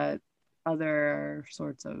of the other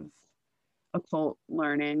sorts of occult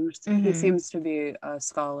learnings. He Mm-hmm. seems to be a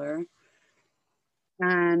scholar.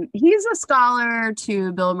 And he's a scholar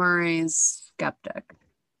to Bill Murray's skeptic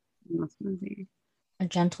in this movie. A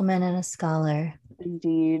gentleman and a scholar.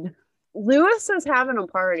 Indeed. Lewis is having a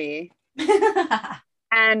party.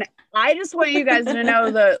 And I just want you guys to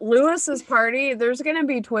know that Lewis's party, there's going to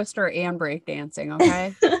be Twister and breakdancing,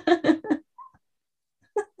 okay?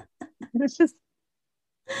 It's just,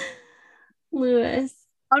 Lewis.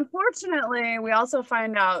 unfortunately, we also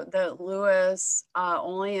find out that Lewis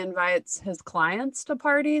only invites his clients to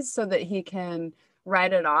parties so that he can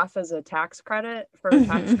write it off as a tax credit for a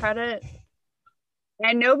tax Mm-hmm. credit.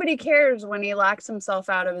 And nobody cares when he locks himself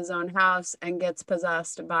out of his own house and gets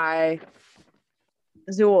possessed by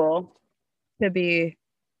Zool to be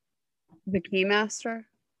the keymaster.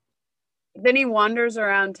 Then he wanders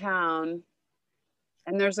around town,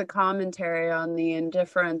 and there's a commentary on the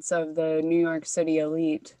indifference of the New York City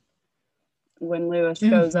elite when Lewis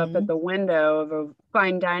shows up Mm-hmm. at the window of a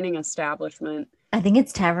fine dining establishment. I think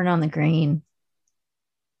it's Tavern on the Green.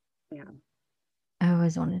 Yeah. I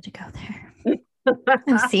always wanted to go there.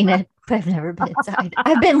 I've seen it, but I've never been inside.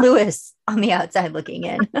 I've been Lewis on the outside looking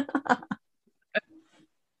in.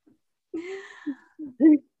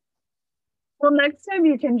 Well, next time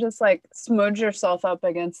you can just like smudge yourself up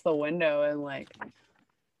against the window and like I'm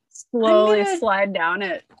slowly gonna slide down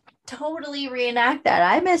it. totally reenact that.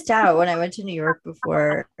 I missed out when I went to New York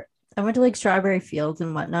before. I went to like Strawberry Fields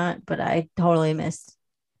and whatnot, but I totally missed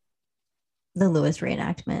the Lewis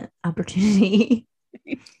reenactment opportunity.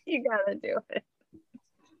 You gotta do it.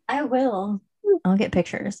 I will. I'll get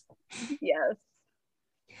pictures. Yes.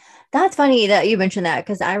 That's funny that you mentioned that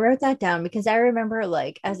because I wrote that down because I remember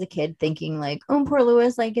like as a kid thinking like, oh, poor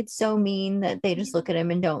Lewis, like it's so mean that they just look at him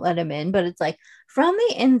and don't let him in. But it's like from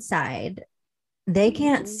the inside, they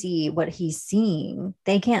can't Mhm. see what he's seeing.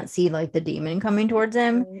 They can't see like the demon coming towards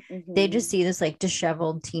him. They just Mhm. see this like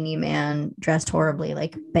disheveled teeny man dressed horribly,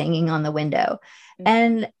 like banging on the window. Mhm.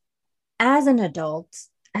 And as an adult,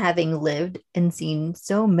 having lived and seen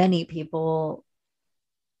so many people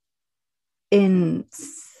in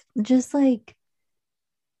just like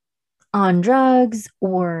on drugs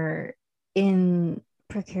or in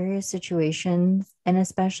precarious situations, and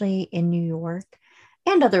especially in New York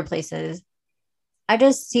and other places, I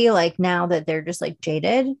just see like now that they're just like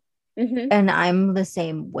jaded. Mhm. And I'm the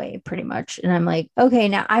same way pretty much. And I'm like, okay,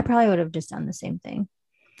 now I probably would have just done the same thing.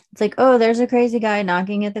 It's like, oh, there's a crazy guy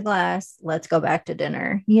knocking at the glass. Let's go back to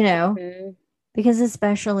dinner, you know? Mhm. Because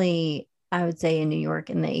especially I would say in New York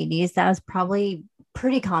in the 80s, that was probably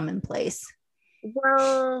pretty commonplace.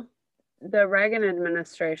 Well, the Reagan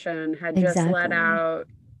administration had just let Exactly. out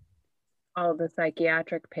all the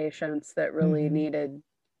psychiatric patients that really Mhm. needed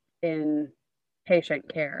in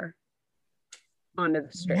patient care onto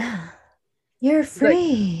the street. Yeah. You're It's like,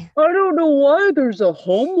 free. I don't know why there's a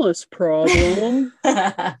homeless problem.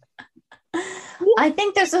 What I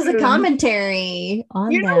think this was a happened? commentary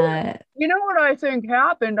on You know what? that. You know what I think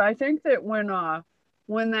happened? I think that when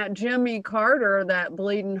that Jimmy Carter, that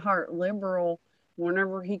bleeding heart liberal,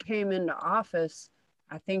 whenever he came into office,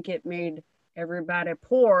 I think it made everybody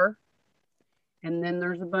poor, and then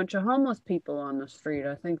there's a bunch of homeless people on the street.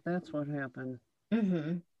 I think that's what happened.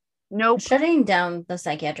 Hmm. Nope. Shutting down the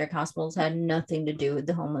psychiatric hospitals had nothing to do with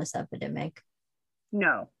the homeless epidemic.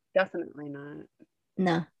 No, definitely not.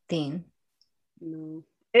 Nothing. No.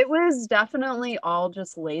 It was definitely all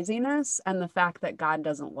just laziness and the fact that God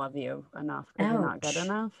doesn't love you enough because you're not good Ouch.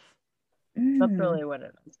 enough. That's Mm. really what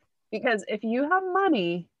it is. Because if you have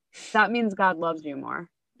money, that means God loves you more,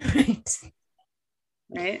 Right.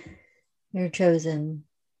 right? You're chosen.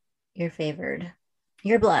 You're favored.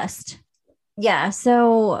 You're blessed. Yeah.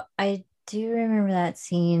 So I do remember that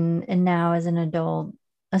scene. And now, as an adult,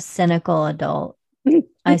 a cynical adult,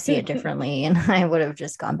 I see it differently. And I would have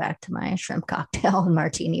just gone back to my shrimp cocktail and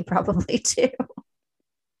martini, probably too.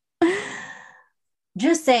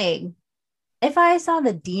 Just saying, if I saw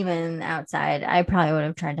the demon outside, I probably would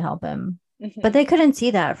have tried to help him. But they couldn't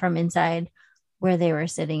see that from inside where they were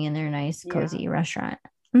sitting in their nice, Yeah. cozy restaurant.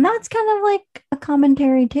 And that's kind of like a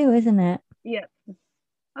commentary, too, isn't it? Yeah.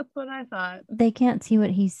 That's what I thought. They can't see what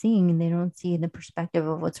he's seeing and they don't see the perspective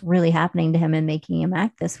of what's really happening to him and making him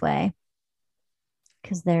act this way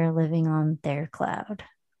because they're living on their cloud.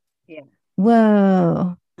 Yeah.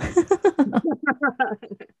 Whoa.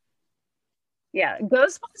 Yeah.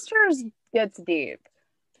 Ghostbusters gets deep.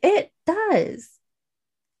 It does.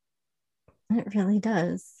 It really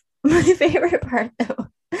does. My favorite part, though,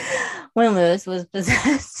 when Lewis was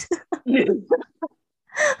possessed,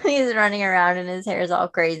 he's running around and his hair is all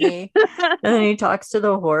crazy. And then he talks to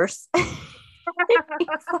the horse. He's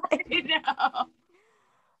like, I know.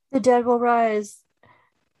 the dead will rise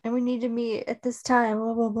and we need to meet at this time,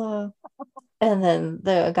 blah, blah, blah. And then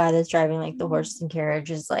the guy that's driving like the horse and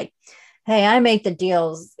carriage is like, hey, I make the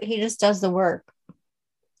deals. He just does the work.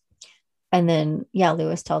 And then, yeah,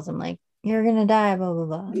 Lewis tells him, like, you're going to die, blah, blah,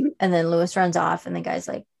 blah. And then Lewis runs off, and the guy's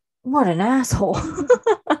like, what an asshole.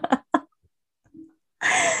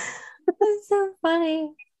 It's so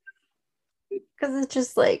funny because it's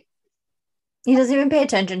just like, he doesn't even pay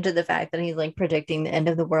attention to the fact that he's like predicting the end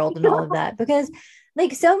of the world and all of that. Because,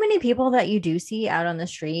 like, so many people that you do see out on the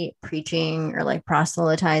street preaching or like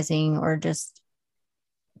proselytizing or just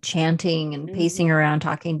chanting and pacing around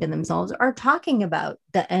talking to themselves are talking about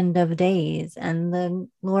the end of days and the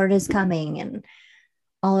Lord is coming and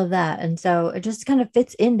all of that. And so it just kind of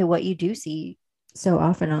fits into what you do see so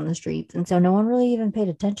often on the streets. And so no one really even paid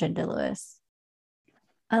attention to Lewis.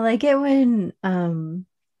 I like it when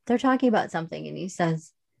they're talking about something and he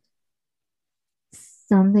says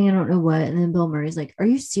something, I don't know what, and then Bill Murray's like, are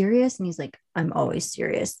you serious? And he's like, I'm always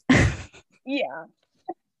serious. Yeah.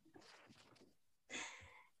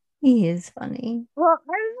 He is funny. Well, I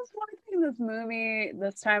was just watching this movie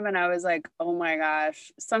this time and I was like, oh my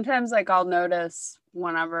gosh. Sometimes like I'll notice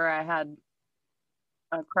whenever I had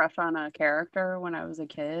a crush on a character when I was a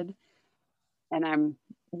kid and I'm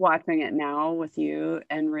watching it now with you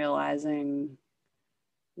and realizing,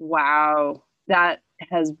 wow, that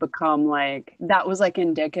has become like that was like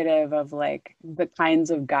indicative of like the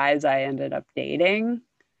kinds of guys I ended up dating.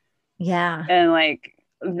 Yeah. And like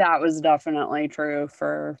that was definitely true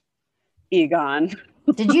for Egon.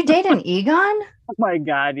 Did you date an Egon? Oh my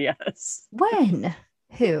God, yes. When?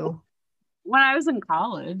 Who? When I was in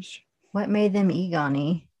college, What made them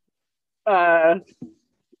Egon-y? uh,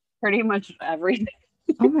 pretty much everything.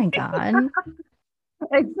 Oh my God.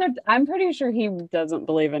 Except I'm pretty sure he doesn't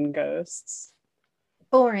believe in ghosts.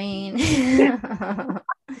 Boring. I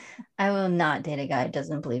will not date a guy who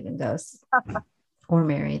doesn't believe in ghosts or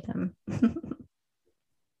marry them.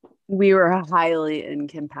 We were highly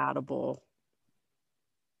incompatible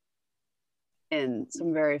in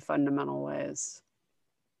some very fundamental ways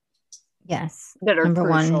Yes. that are Number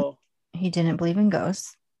one, crucial. he didn't believe in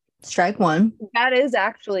ghosts. Strike one. That is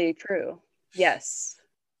actually true. Yes.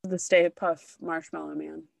 The Stay Puff Marshmallow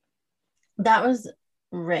Man. That was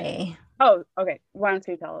Ray. Oh, okay. Why don't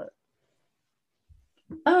you tell it?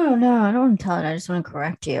 Oh no, I don't want to tell it. I just want to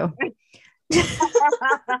correct you.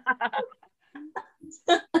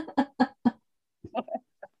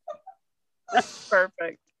 That's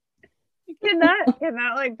perfect. Can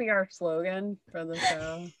that like be our slogan for the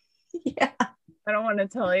show? Yeah. I don't want to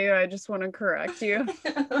tell you. I just want to correct you.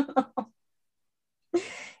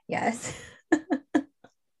 Yes.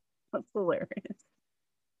 That's hilarious.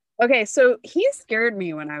 Okay, so he scared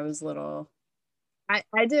me when I was little.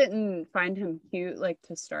 I didn't find him cute like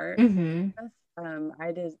to start Hmm. with.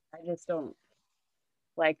 I just don't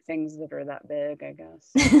like things that are that big, I guess.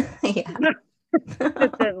 Yeah.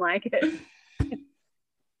 Just didn't like it.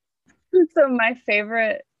 So my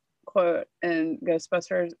favorite quote in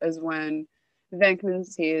Ghostbusters is when Venkman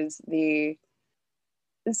sees the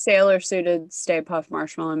sailor suited Stay Puft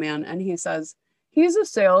Marshmallow Man and he says, "He's a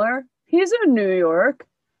sailor. He's in New York.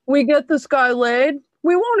 We get this guy laid.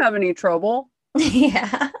 We won't have any trouble."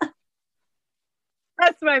 Yeah.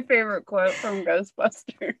 That's my favorite quote from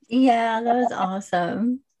Ghostbusters. Yeah, that was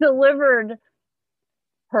awesome. Delivered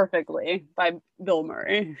perfectly by Bill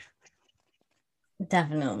Murray.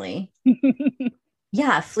 Definitely.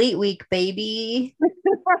 Yeah, Fleet Week, baby.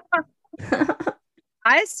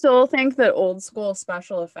 I still think that old school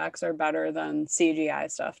special effects are better than CGI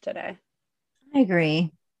stuff today. I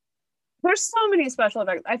agree. There's so many special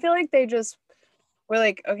effects. I feel like they just were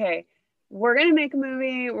like, okay, we're gonna make a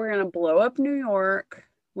movie, we're gonna blow up New York,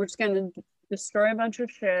 we're just gonna destroy a bunch of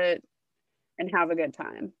shit and have a good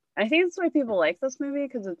time. I think that's why people like this movie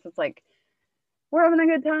because it's just like we're having a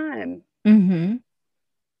good time. Hmm.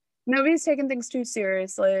 Nobody's taking things too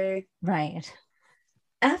seriously. Right.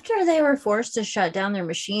 After they were forced to shut down their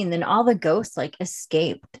machine, then all the ghosts like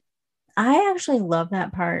escaped. I actually love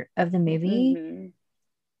that part of the movie. Mm-hmm.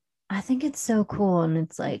 I think it's so cool. And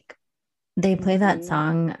it's like they play that Mm-hmm.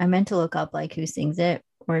 song. I meant to look up like who sings it,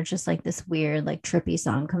 where it's just like this weird, like trippy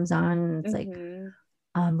song comes on. And it's like, Mm-hmm.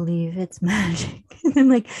 I believe it's magic. And then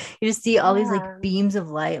like you just see all these like Yeah. beams of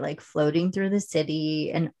light like floating through the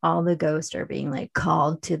city, and all the ghosts are being like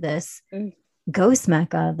called to this Mm. ghost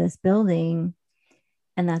mecca, this building.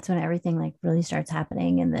 And that's when everything like really starts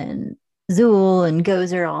happening. And then Zool and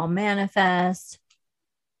Gozer all manifest,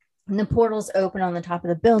 and the portals open on the top of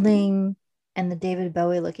the building, and the David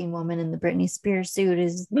Bowie looking woman in the Britney Spears suit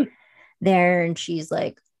is there, and she's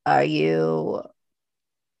like, "Are you?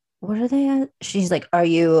 What are they at?" She's like, "Are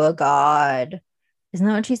you a god?" Isn't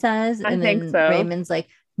that what she says? I And think then so. Raymond's like,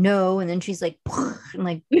 "No," and then she's like, and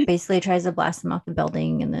like basically tries to blast them off the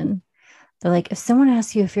building, and then they're like, "If someone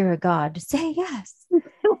asks you if you're a god, say yes."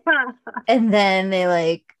 And then they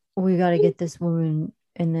like, we got to get this woman.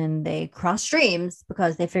 And then they cross streams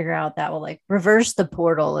because they figure out that will like reverse the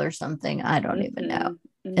portal or something. I don't even know.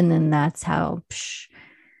 Mm-hmm. And then Mm-hmm. that's how,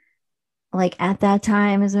 like at that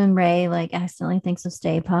time is when Ray like accidentally thinks of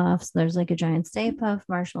Stay Puffs. There's like a giant Stay Puff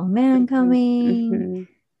Marshmallow Man Mm-hmm. coming. Mm-hmm.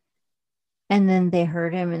 And then they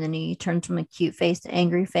hurt him, and then he turns from a cute face to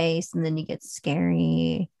angry face, and then he gets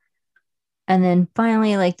scary. And then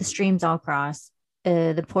finally, like the streams all cross,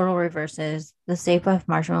 the portal reverses, the Stay Puft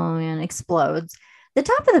Marshmallow Man explodes. The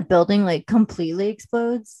top of the building like completely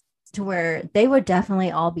explodes to where they would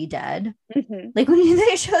definitely all be dead. Mm-hmm. Like when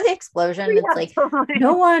they show the explosion, it's Yeah, like no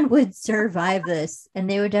totally. one would survive this, and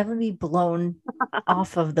they would definitely be blown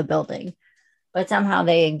off of the building. But somehow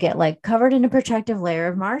they get like covered in a protective layer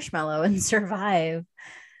of marshmallow and survive.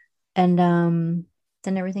 And then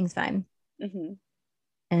everything's fine. Mm-hmm.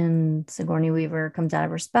 And Sigourney Weaver comes out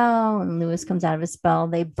of her spell, and Lewis comes out of his spell.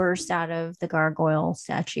 They burst out of the gargoyle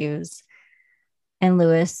statues, and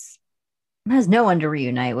Lewis has no one to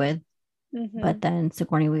reunite with. Mm-hmm. But then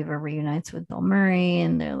Sigourney Weaver reunites with Bill Murray,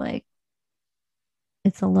 and they're like,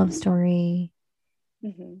 it's a love story.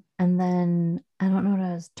 Mm-hmm. And then I don't know what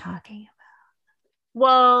I was talking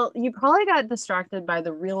Well, you probably got distracted by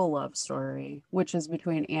the real love story, which is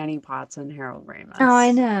between Annie Potts and Harold about. Oh,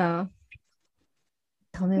 I Ramis. know.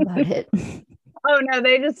 Tell me about it. Oh no,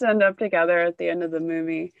 they just end up together at the end of the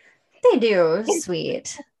movie. They do.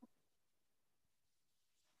 Sweet.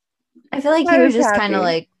 I feel like he I was was just kind of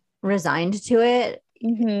happy. like resigned to it.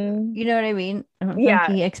 Mm-hmm. You know what I mean? I don't feel like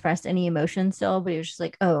Yeah, he expressed any emotion still, but he was just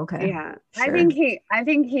like, oh, okay, yeah. sure. I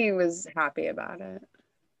think he was happy about it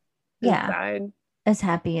Yeah, inside. as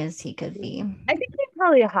happy as he could be. I think he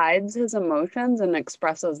probably hides his emotions and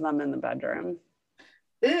expresses them in the bedroom.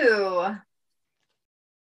 Ooh.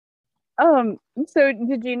 So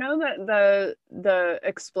did you know that the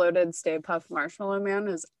exploded Stay Puft Marshmallow Man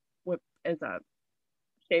is a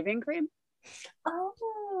shaving cream?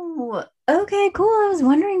 Oh, okay, cool. I was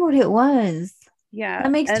wondering what it was. Yeah,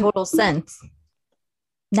 That makes and total sense.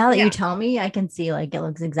 Now that you yeah, tell me, I can see like it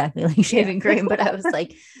looks exactly like yeah. shaving cream, but I was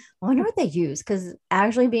like, I wonder what they use because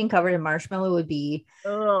actually being covered in marshmallow would be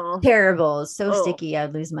Oh, terrible. It's so oh, sticky,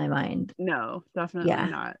 I'd lose my mind. no, definitely Yeah.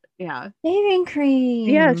 not. Yeah, Shaving yeah,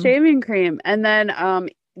 cream. shaving cream, and then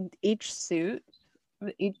each suit,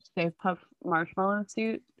 each Stay Puft Marshmallow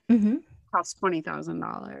suit Mm-hmm. cost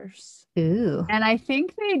 $20,000. Ooh. And I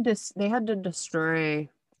think they had to destroy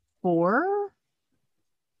four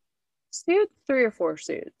suits, three or four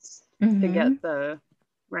suits to Hmm. get the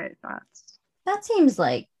right fats. That seems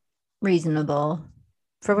like reasonable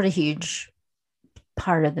for what a huge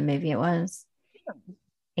part of the movie it was.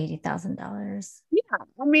 $80,000. Yeah,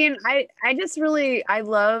 I mean, I just really I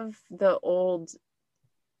love the old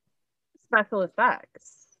special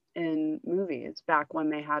effects in movies back when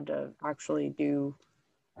they had to actually do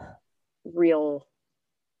real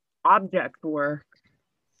object work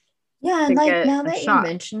Yeah, to and like get now a that you shot.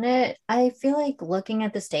 mention it, I feel like looking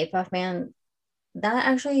at the Stay Puft Man, that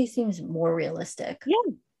actually seems more realistic. Yeah,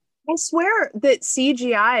 I swear that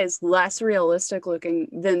CGI is less realistic looking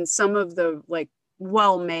than some of the like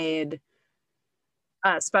well-made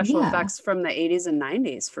special Yeah, effects from the 80s and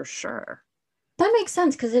 90s for sure. that makes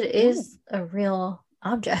sense because it Yeah. is a real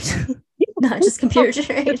object, not just computer It's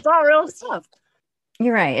generated. all real stuff.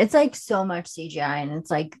 You're right. It's like so much CGI, and it's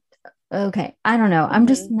like, okay, I don't know. I'm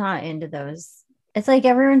just Hmm. not into those. It's like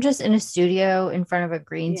everyone just in a studio in front of a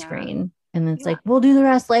green Yeah. screen, and it's Yeah. like, we'll do the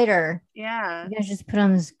rest later. Yeah. You guys just put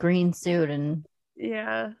on this green suit and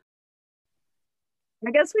Yeah. I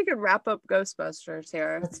guess we could wrap up Ghostbusters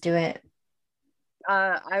here. let's do it.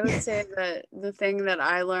 I would say that the thing that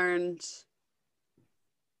I learned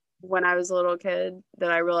when I was a little kid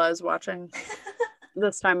that I realized watching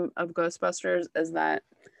this time of Ghostbusters is that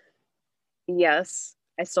yes,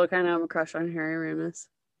 I still kind of have a crush on Harry Ramis.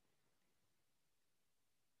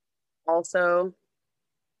 Also,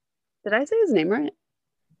 did I say his name right?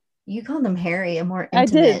 You called them Harry, a more I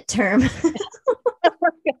did. intimate term.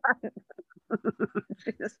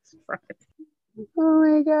 Jesus Christ. Oh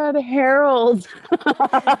my God, Harold. Oh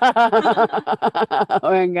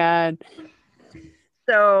my God.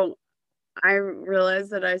 So I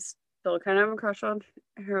realized that I still kind of have a crush on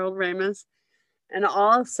Harold Ramis. And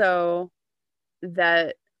also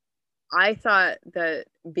that I thought that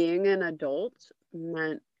being an adult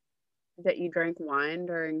meant that you drank wine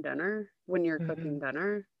during dinner when you're cooking Mhm.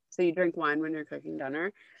 dinner. So you drink wine when you're cooking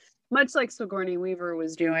dinner, much like Sigourney Weaver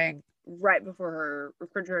was doing right before her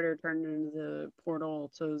refrigerator turned into the portal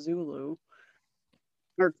to Zulu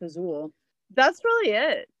or to Zool. That's really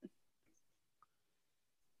it.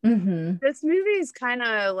 Mhm. This movie is kind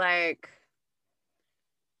of like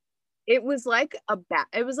it was like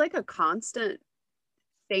a constant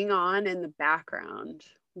thing on in the background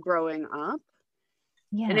growing up,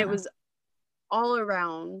 and it Yeah. was all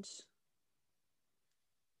around.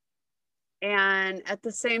 And at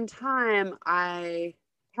the same time, I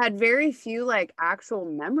had very few like actual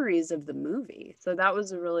memories of the movie. So that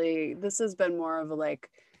was a really, this has been more of a like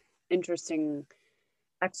interesting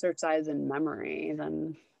exercise in memory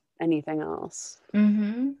than anything else.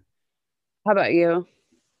 Mhm. How about you?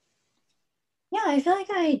 Yeah, I feel like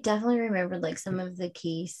I definitely remembered like some of the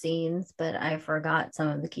key scenes, but I forgot some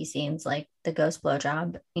of the key scenes, like the ghost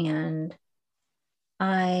blowjob. And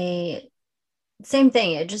I, same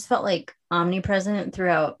thing, it just felt like omnipresent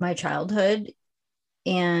throughout my childhood.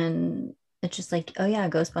 And it's just like, oh yeah,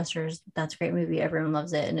 Ghostbusters, that's a great movie. Everyone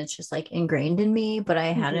loves it. And it's just like ingrained in me, but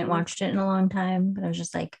I hadn't Mm-hmm. watched it in a long time. But I was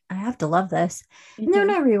just like, I have to love this. And then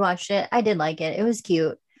Mm-hmm. when I rewatched it, I did like it. It was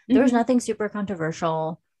cute. There was Mm-hmm. nothing super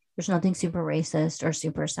controversial. There's nothing super racist or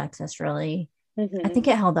super sexist, really. I Mm-hmm. think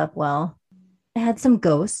it held up well. It had some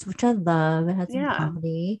ghosts, which I love. It had some Yeah.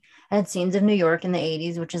 comedy. It had scenes of New York in the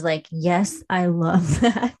 80s, which is like, yes, I love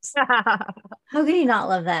that. How could you not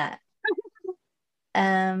love that?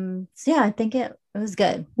 So yeah, I think it was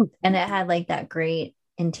good. And it had like that great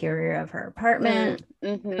interior of her apartment.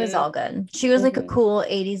 It was Mm-hmm. all good. She was like a Mm-hmm. cool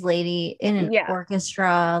 80s lady in an Yeah.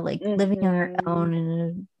 orchestra, like living on her Mm-hmm. own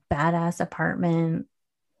in a badass apartment.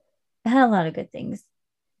 It had a lot of good things.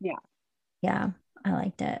 Yeah. Yeah, I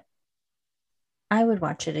liked it. I would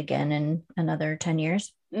watch it again in another 10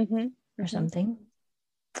 years Mm-hmm. or Mm-hmm. something.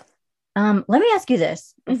 Let me ask you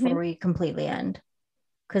this Mm-hmm. before we completely end,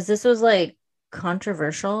 because this was like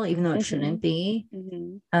controversial, even though it Mm-hmm. shouldn't be,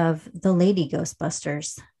 Mm-hmm. of the Lady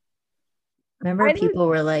Ghostbusters. Remember, I didn't. people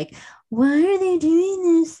were like, why are they doing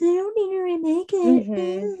this? They don't need to remake it.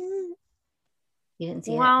 Mm-hmm. You didn't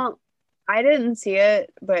see it? Well, I didn't see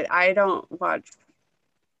it, but I don't watch.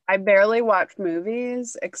 I barely watch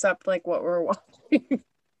movies except like what we're watching.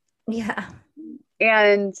 Yeah.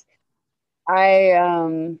 And I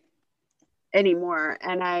anymore.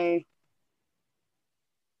 And I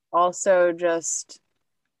also just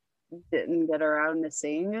didn't get around to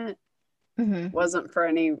seeing it. Hmm. Wasn't for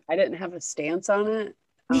any, I didn't have a stance on it.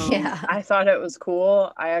 Yeah. I thought it was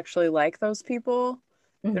cool. I actually like those people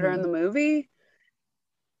that are in the Hmm. movie,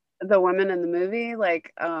 the women in the movie.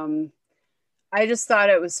 Like, I just thought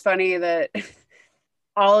it was funny that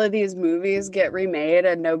all of these movies get remade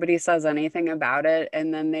and nobody says anything about it,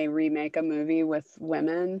 and then they remake a movie with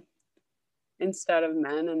women instead of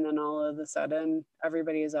men, and then all of a sudden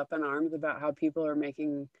everybody is up in arms about how people are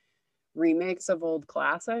making remakes of old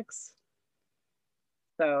classics.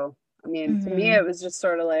 So I mean, to me Mm-hmm. it was just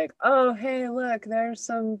sort of like, oh hey, look, there's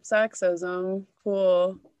some sexism,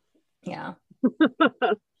 cool. Yeah.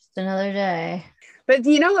 Just another day. But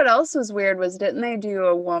do you know what else was weird was, didn't they do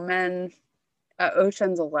a woman at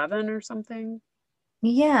Ocean's 11 or something?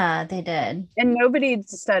 Yeah, they did. And nobody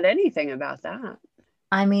said anything about that.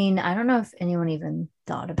 I mean, I don't know if anyone even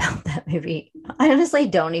thought about that movie. I honestly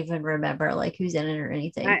don't even remember like who's in it or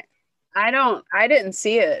anything. I I didn't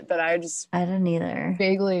see it, but I just I didn't either.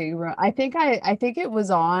 vaguely I think it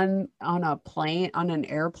was on a plane, on an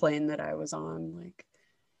airplane that I was on, like,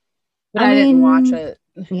 but I I didn't watch mean, it.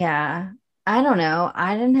 yeah, I don't know.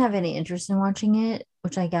 I didn't have any interest in watching it,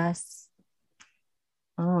 which I guess,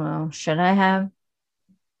 I don't know, should I have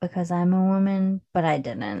because I'm a woman, but I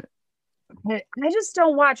didn't. I just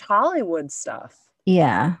don't watch Hollywood stuff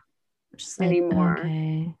Yeah, just like, anymore.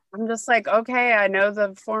 okay. I'm just like, okay, I know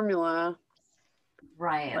the formula.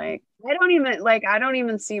 Right. Like, I don't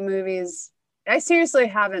even see movies. I seriously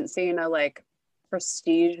haven't seen a like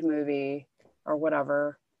prestige movie or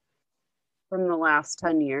whatever from the last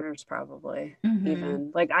 10 years, probably. Hmm.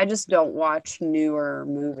 Even like, I just don't watch newer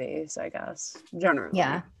movies, I guess, Yeah.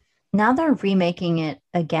 generally. Now they're remaking it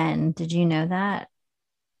again. Did you know that?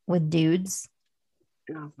 With dudes,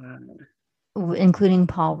 Oh god. including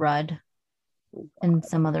Paul Rudd Oh, and god.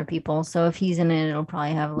 some other people. So if he's in it, it'll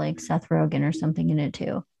probably have like Seth Rogen or something in it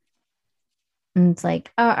too. And it's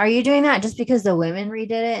like, are you doing that just because the women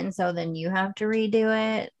redid it? And so then you have to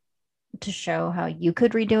redo it to show how you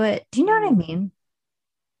could redo it. Do you know what I mean?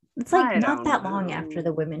 It's like I not don't that long after the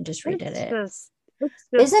know. women just redid It's it. just it's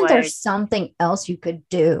just Isn't there like, something else you could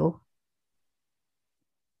do?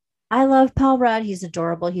 I love Paul Rudd. He's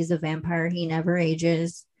adorable. He's a vampire. He never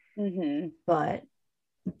ages, mhm. but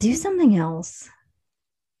do something else.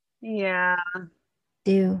 Yeah.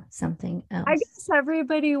 Do something I else. guess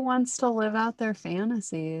everybody wants to live out their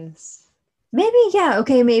fantasies, Maybe, yeah,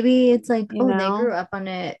 okay. Maybe it's like, you oh, they grew know? up on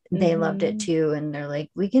it. They loved it Hmm. too. And they're like,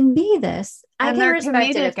 we can be this. I And can they're respect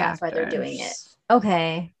it if comedic that's why they're doing it. actors.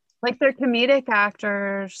 Okay. Like, they're comedic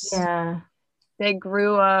actors. Yeah. They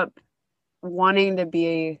grew up wanting to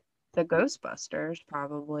be the Ghostbusters,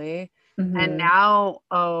 probably. And Hmm. now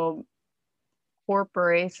a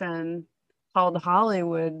corporation called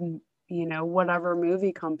Hollywood, whatever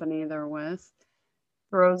movie company they're with,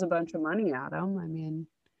 throws a bunch of money at them. I mean,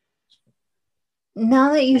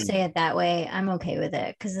 Now that you say it that way, I'm okay with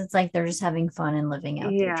it because it's like they're just having fun and living out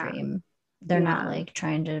their yeah, dream. They're not yeah. like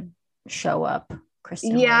trying to show up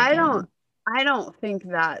Kristen Yeah, Wiig and I don't think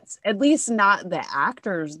that's, at least not the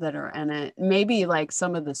actors that are in it. Maybe like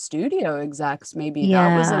some of the studio execs, maybe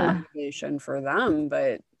that was a yeah. motivation for them,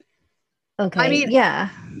 but I Okay. mean, Yeah.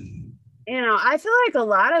 I feel like a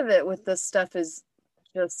lot of it with this stuff is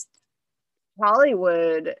just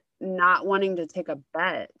Hollywood not wanting to take a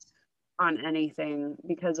bet on anything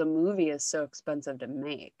because a movie is so expensive to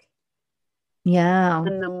make. Yeah.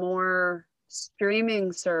 And the more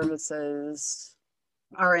streaming services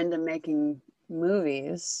are into making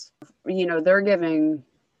movies, they're giving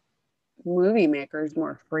movie makers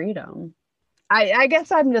more freedom. I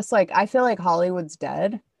guess I'm just like, I feel like Hollywood's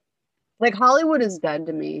dead. Like, Hollywood is dead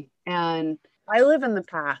to me. And I live in the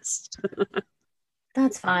past.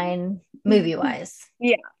 That's fine. Movie wise.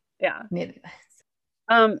 Yeah. Yeah. Movie wise.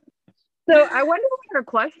 Um, so I wonder what our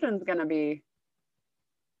question's gonna be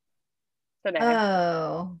today.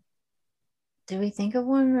 Oh, did we think of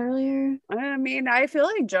one earlier? I mean, I feel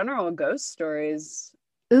like general ghost stories.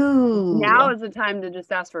 Now Ooh. is the time to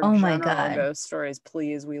just ask for Oh my general God. ghost stories,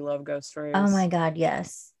 please. We love ghost Oh my stories. God.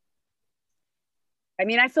 Yes. I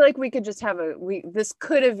mean, I feel like we could just have this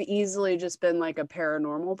could have easily just been like a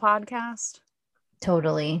paranormal podcast,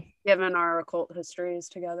 Totally. given our occult histories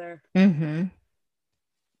together. Mm-hmm.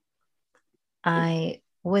 I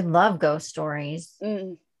would love ghost stories.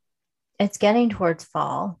 Mm, It's getting towards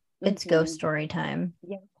fall. It's ghost hmm. story time.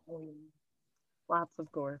 Yeah. Lots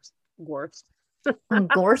of gorse. Gorse.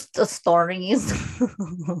 Ghost stories.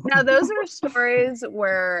 Now, those are stories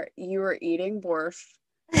where you were eating borscht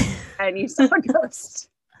and you saw a ghost.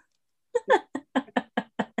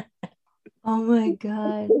 Oh my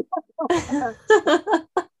God.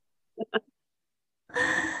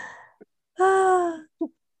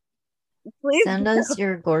 Please. Send us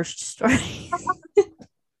your Gorsht stories.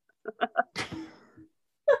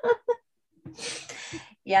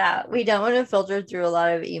 Yeah, we don't want to filter through a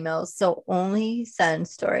lot of emails, so only send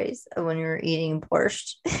stories of when you're eating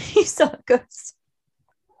borscht. You saw a ghost.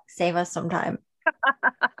 Save us some time.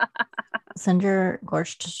 Send your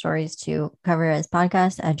borscht stories to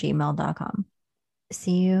covereyespodcast@gmail.com.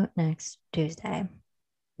 See you next Tuesday.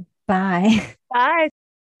 Bye. Bye.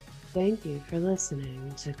 Thank you for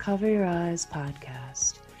listening to Cover Your Eyes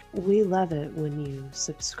podcast. We love it when you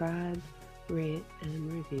subscribe, rate,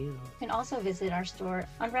 and review. You can also visit our store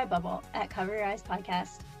on Redbubble at Cover Your Eyes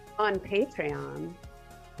Podcast. On Patreon,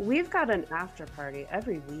 we've got an after party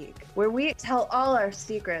every week where we tell all our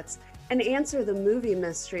secrets and answer the movie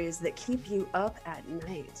mysteries that keep you up at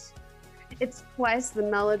night. It's twice the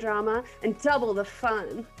melodrama and double the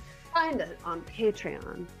fun. Find it on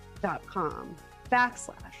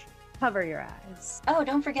patreon.com/Cover Your Eyes. Oh,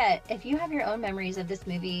 don't forget, if you have your own memories of this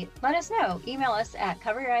movie, let us know. Email us at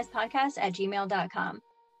coveryoureyes@gmail.com.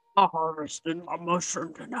 I harvested my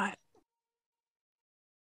mushroom tonight.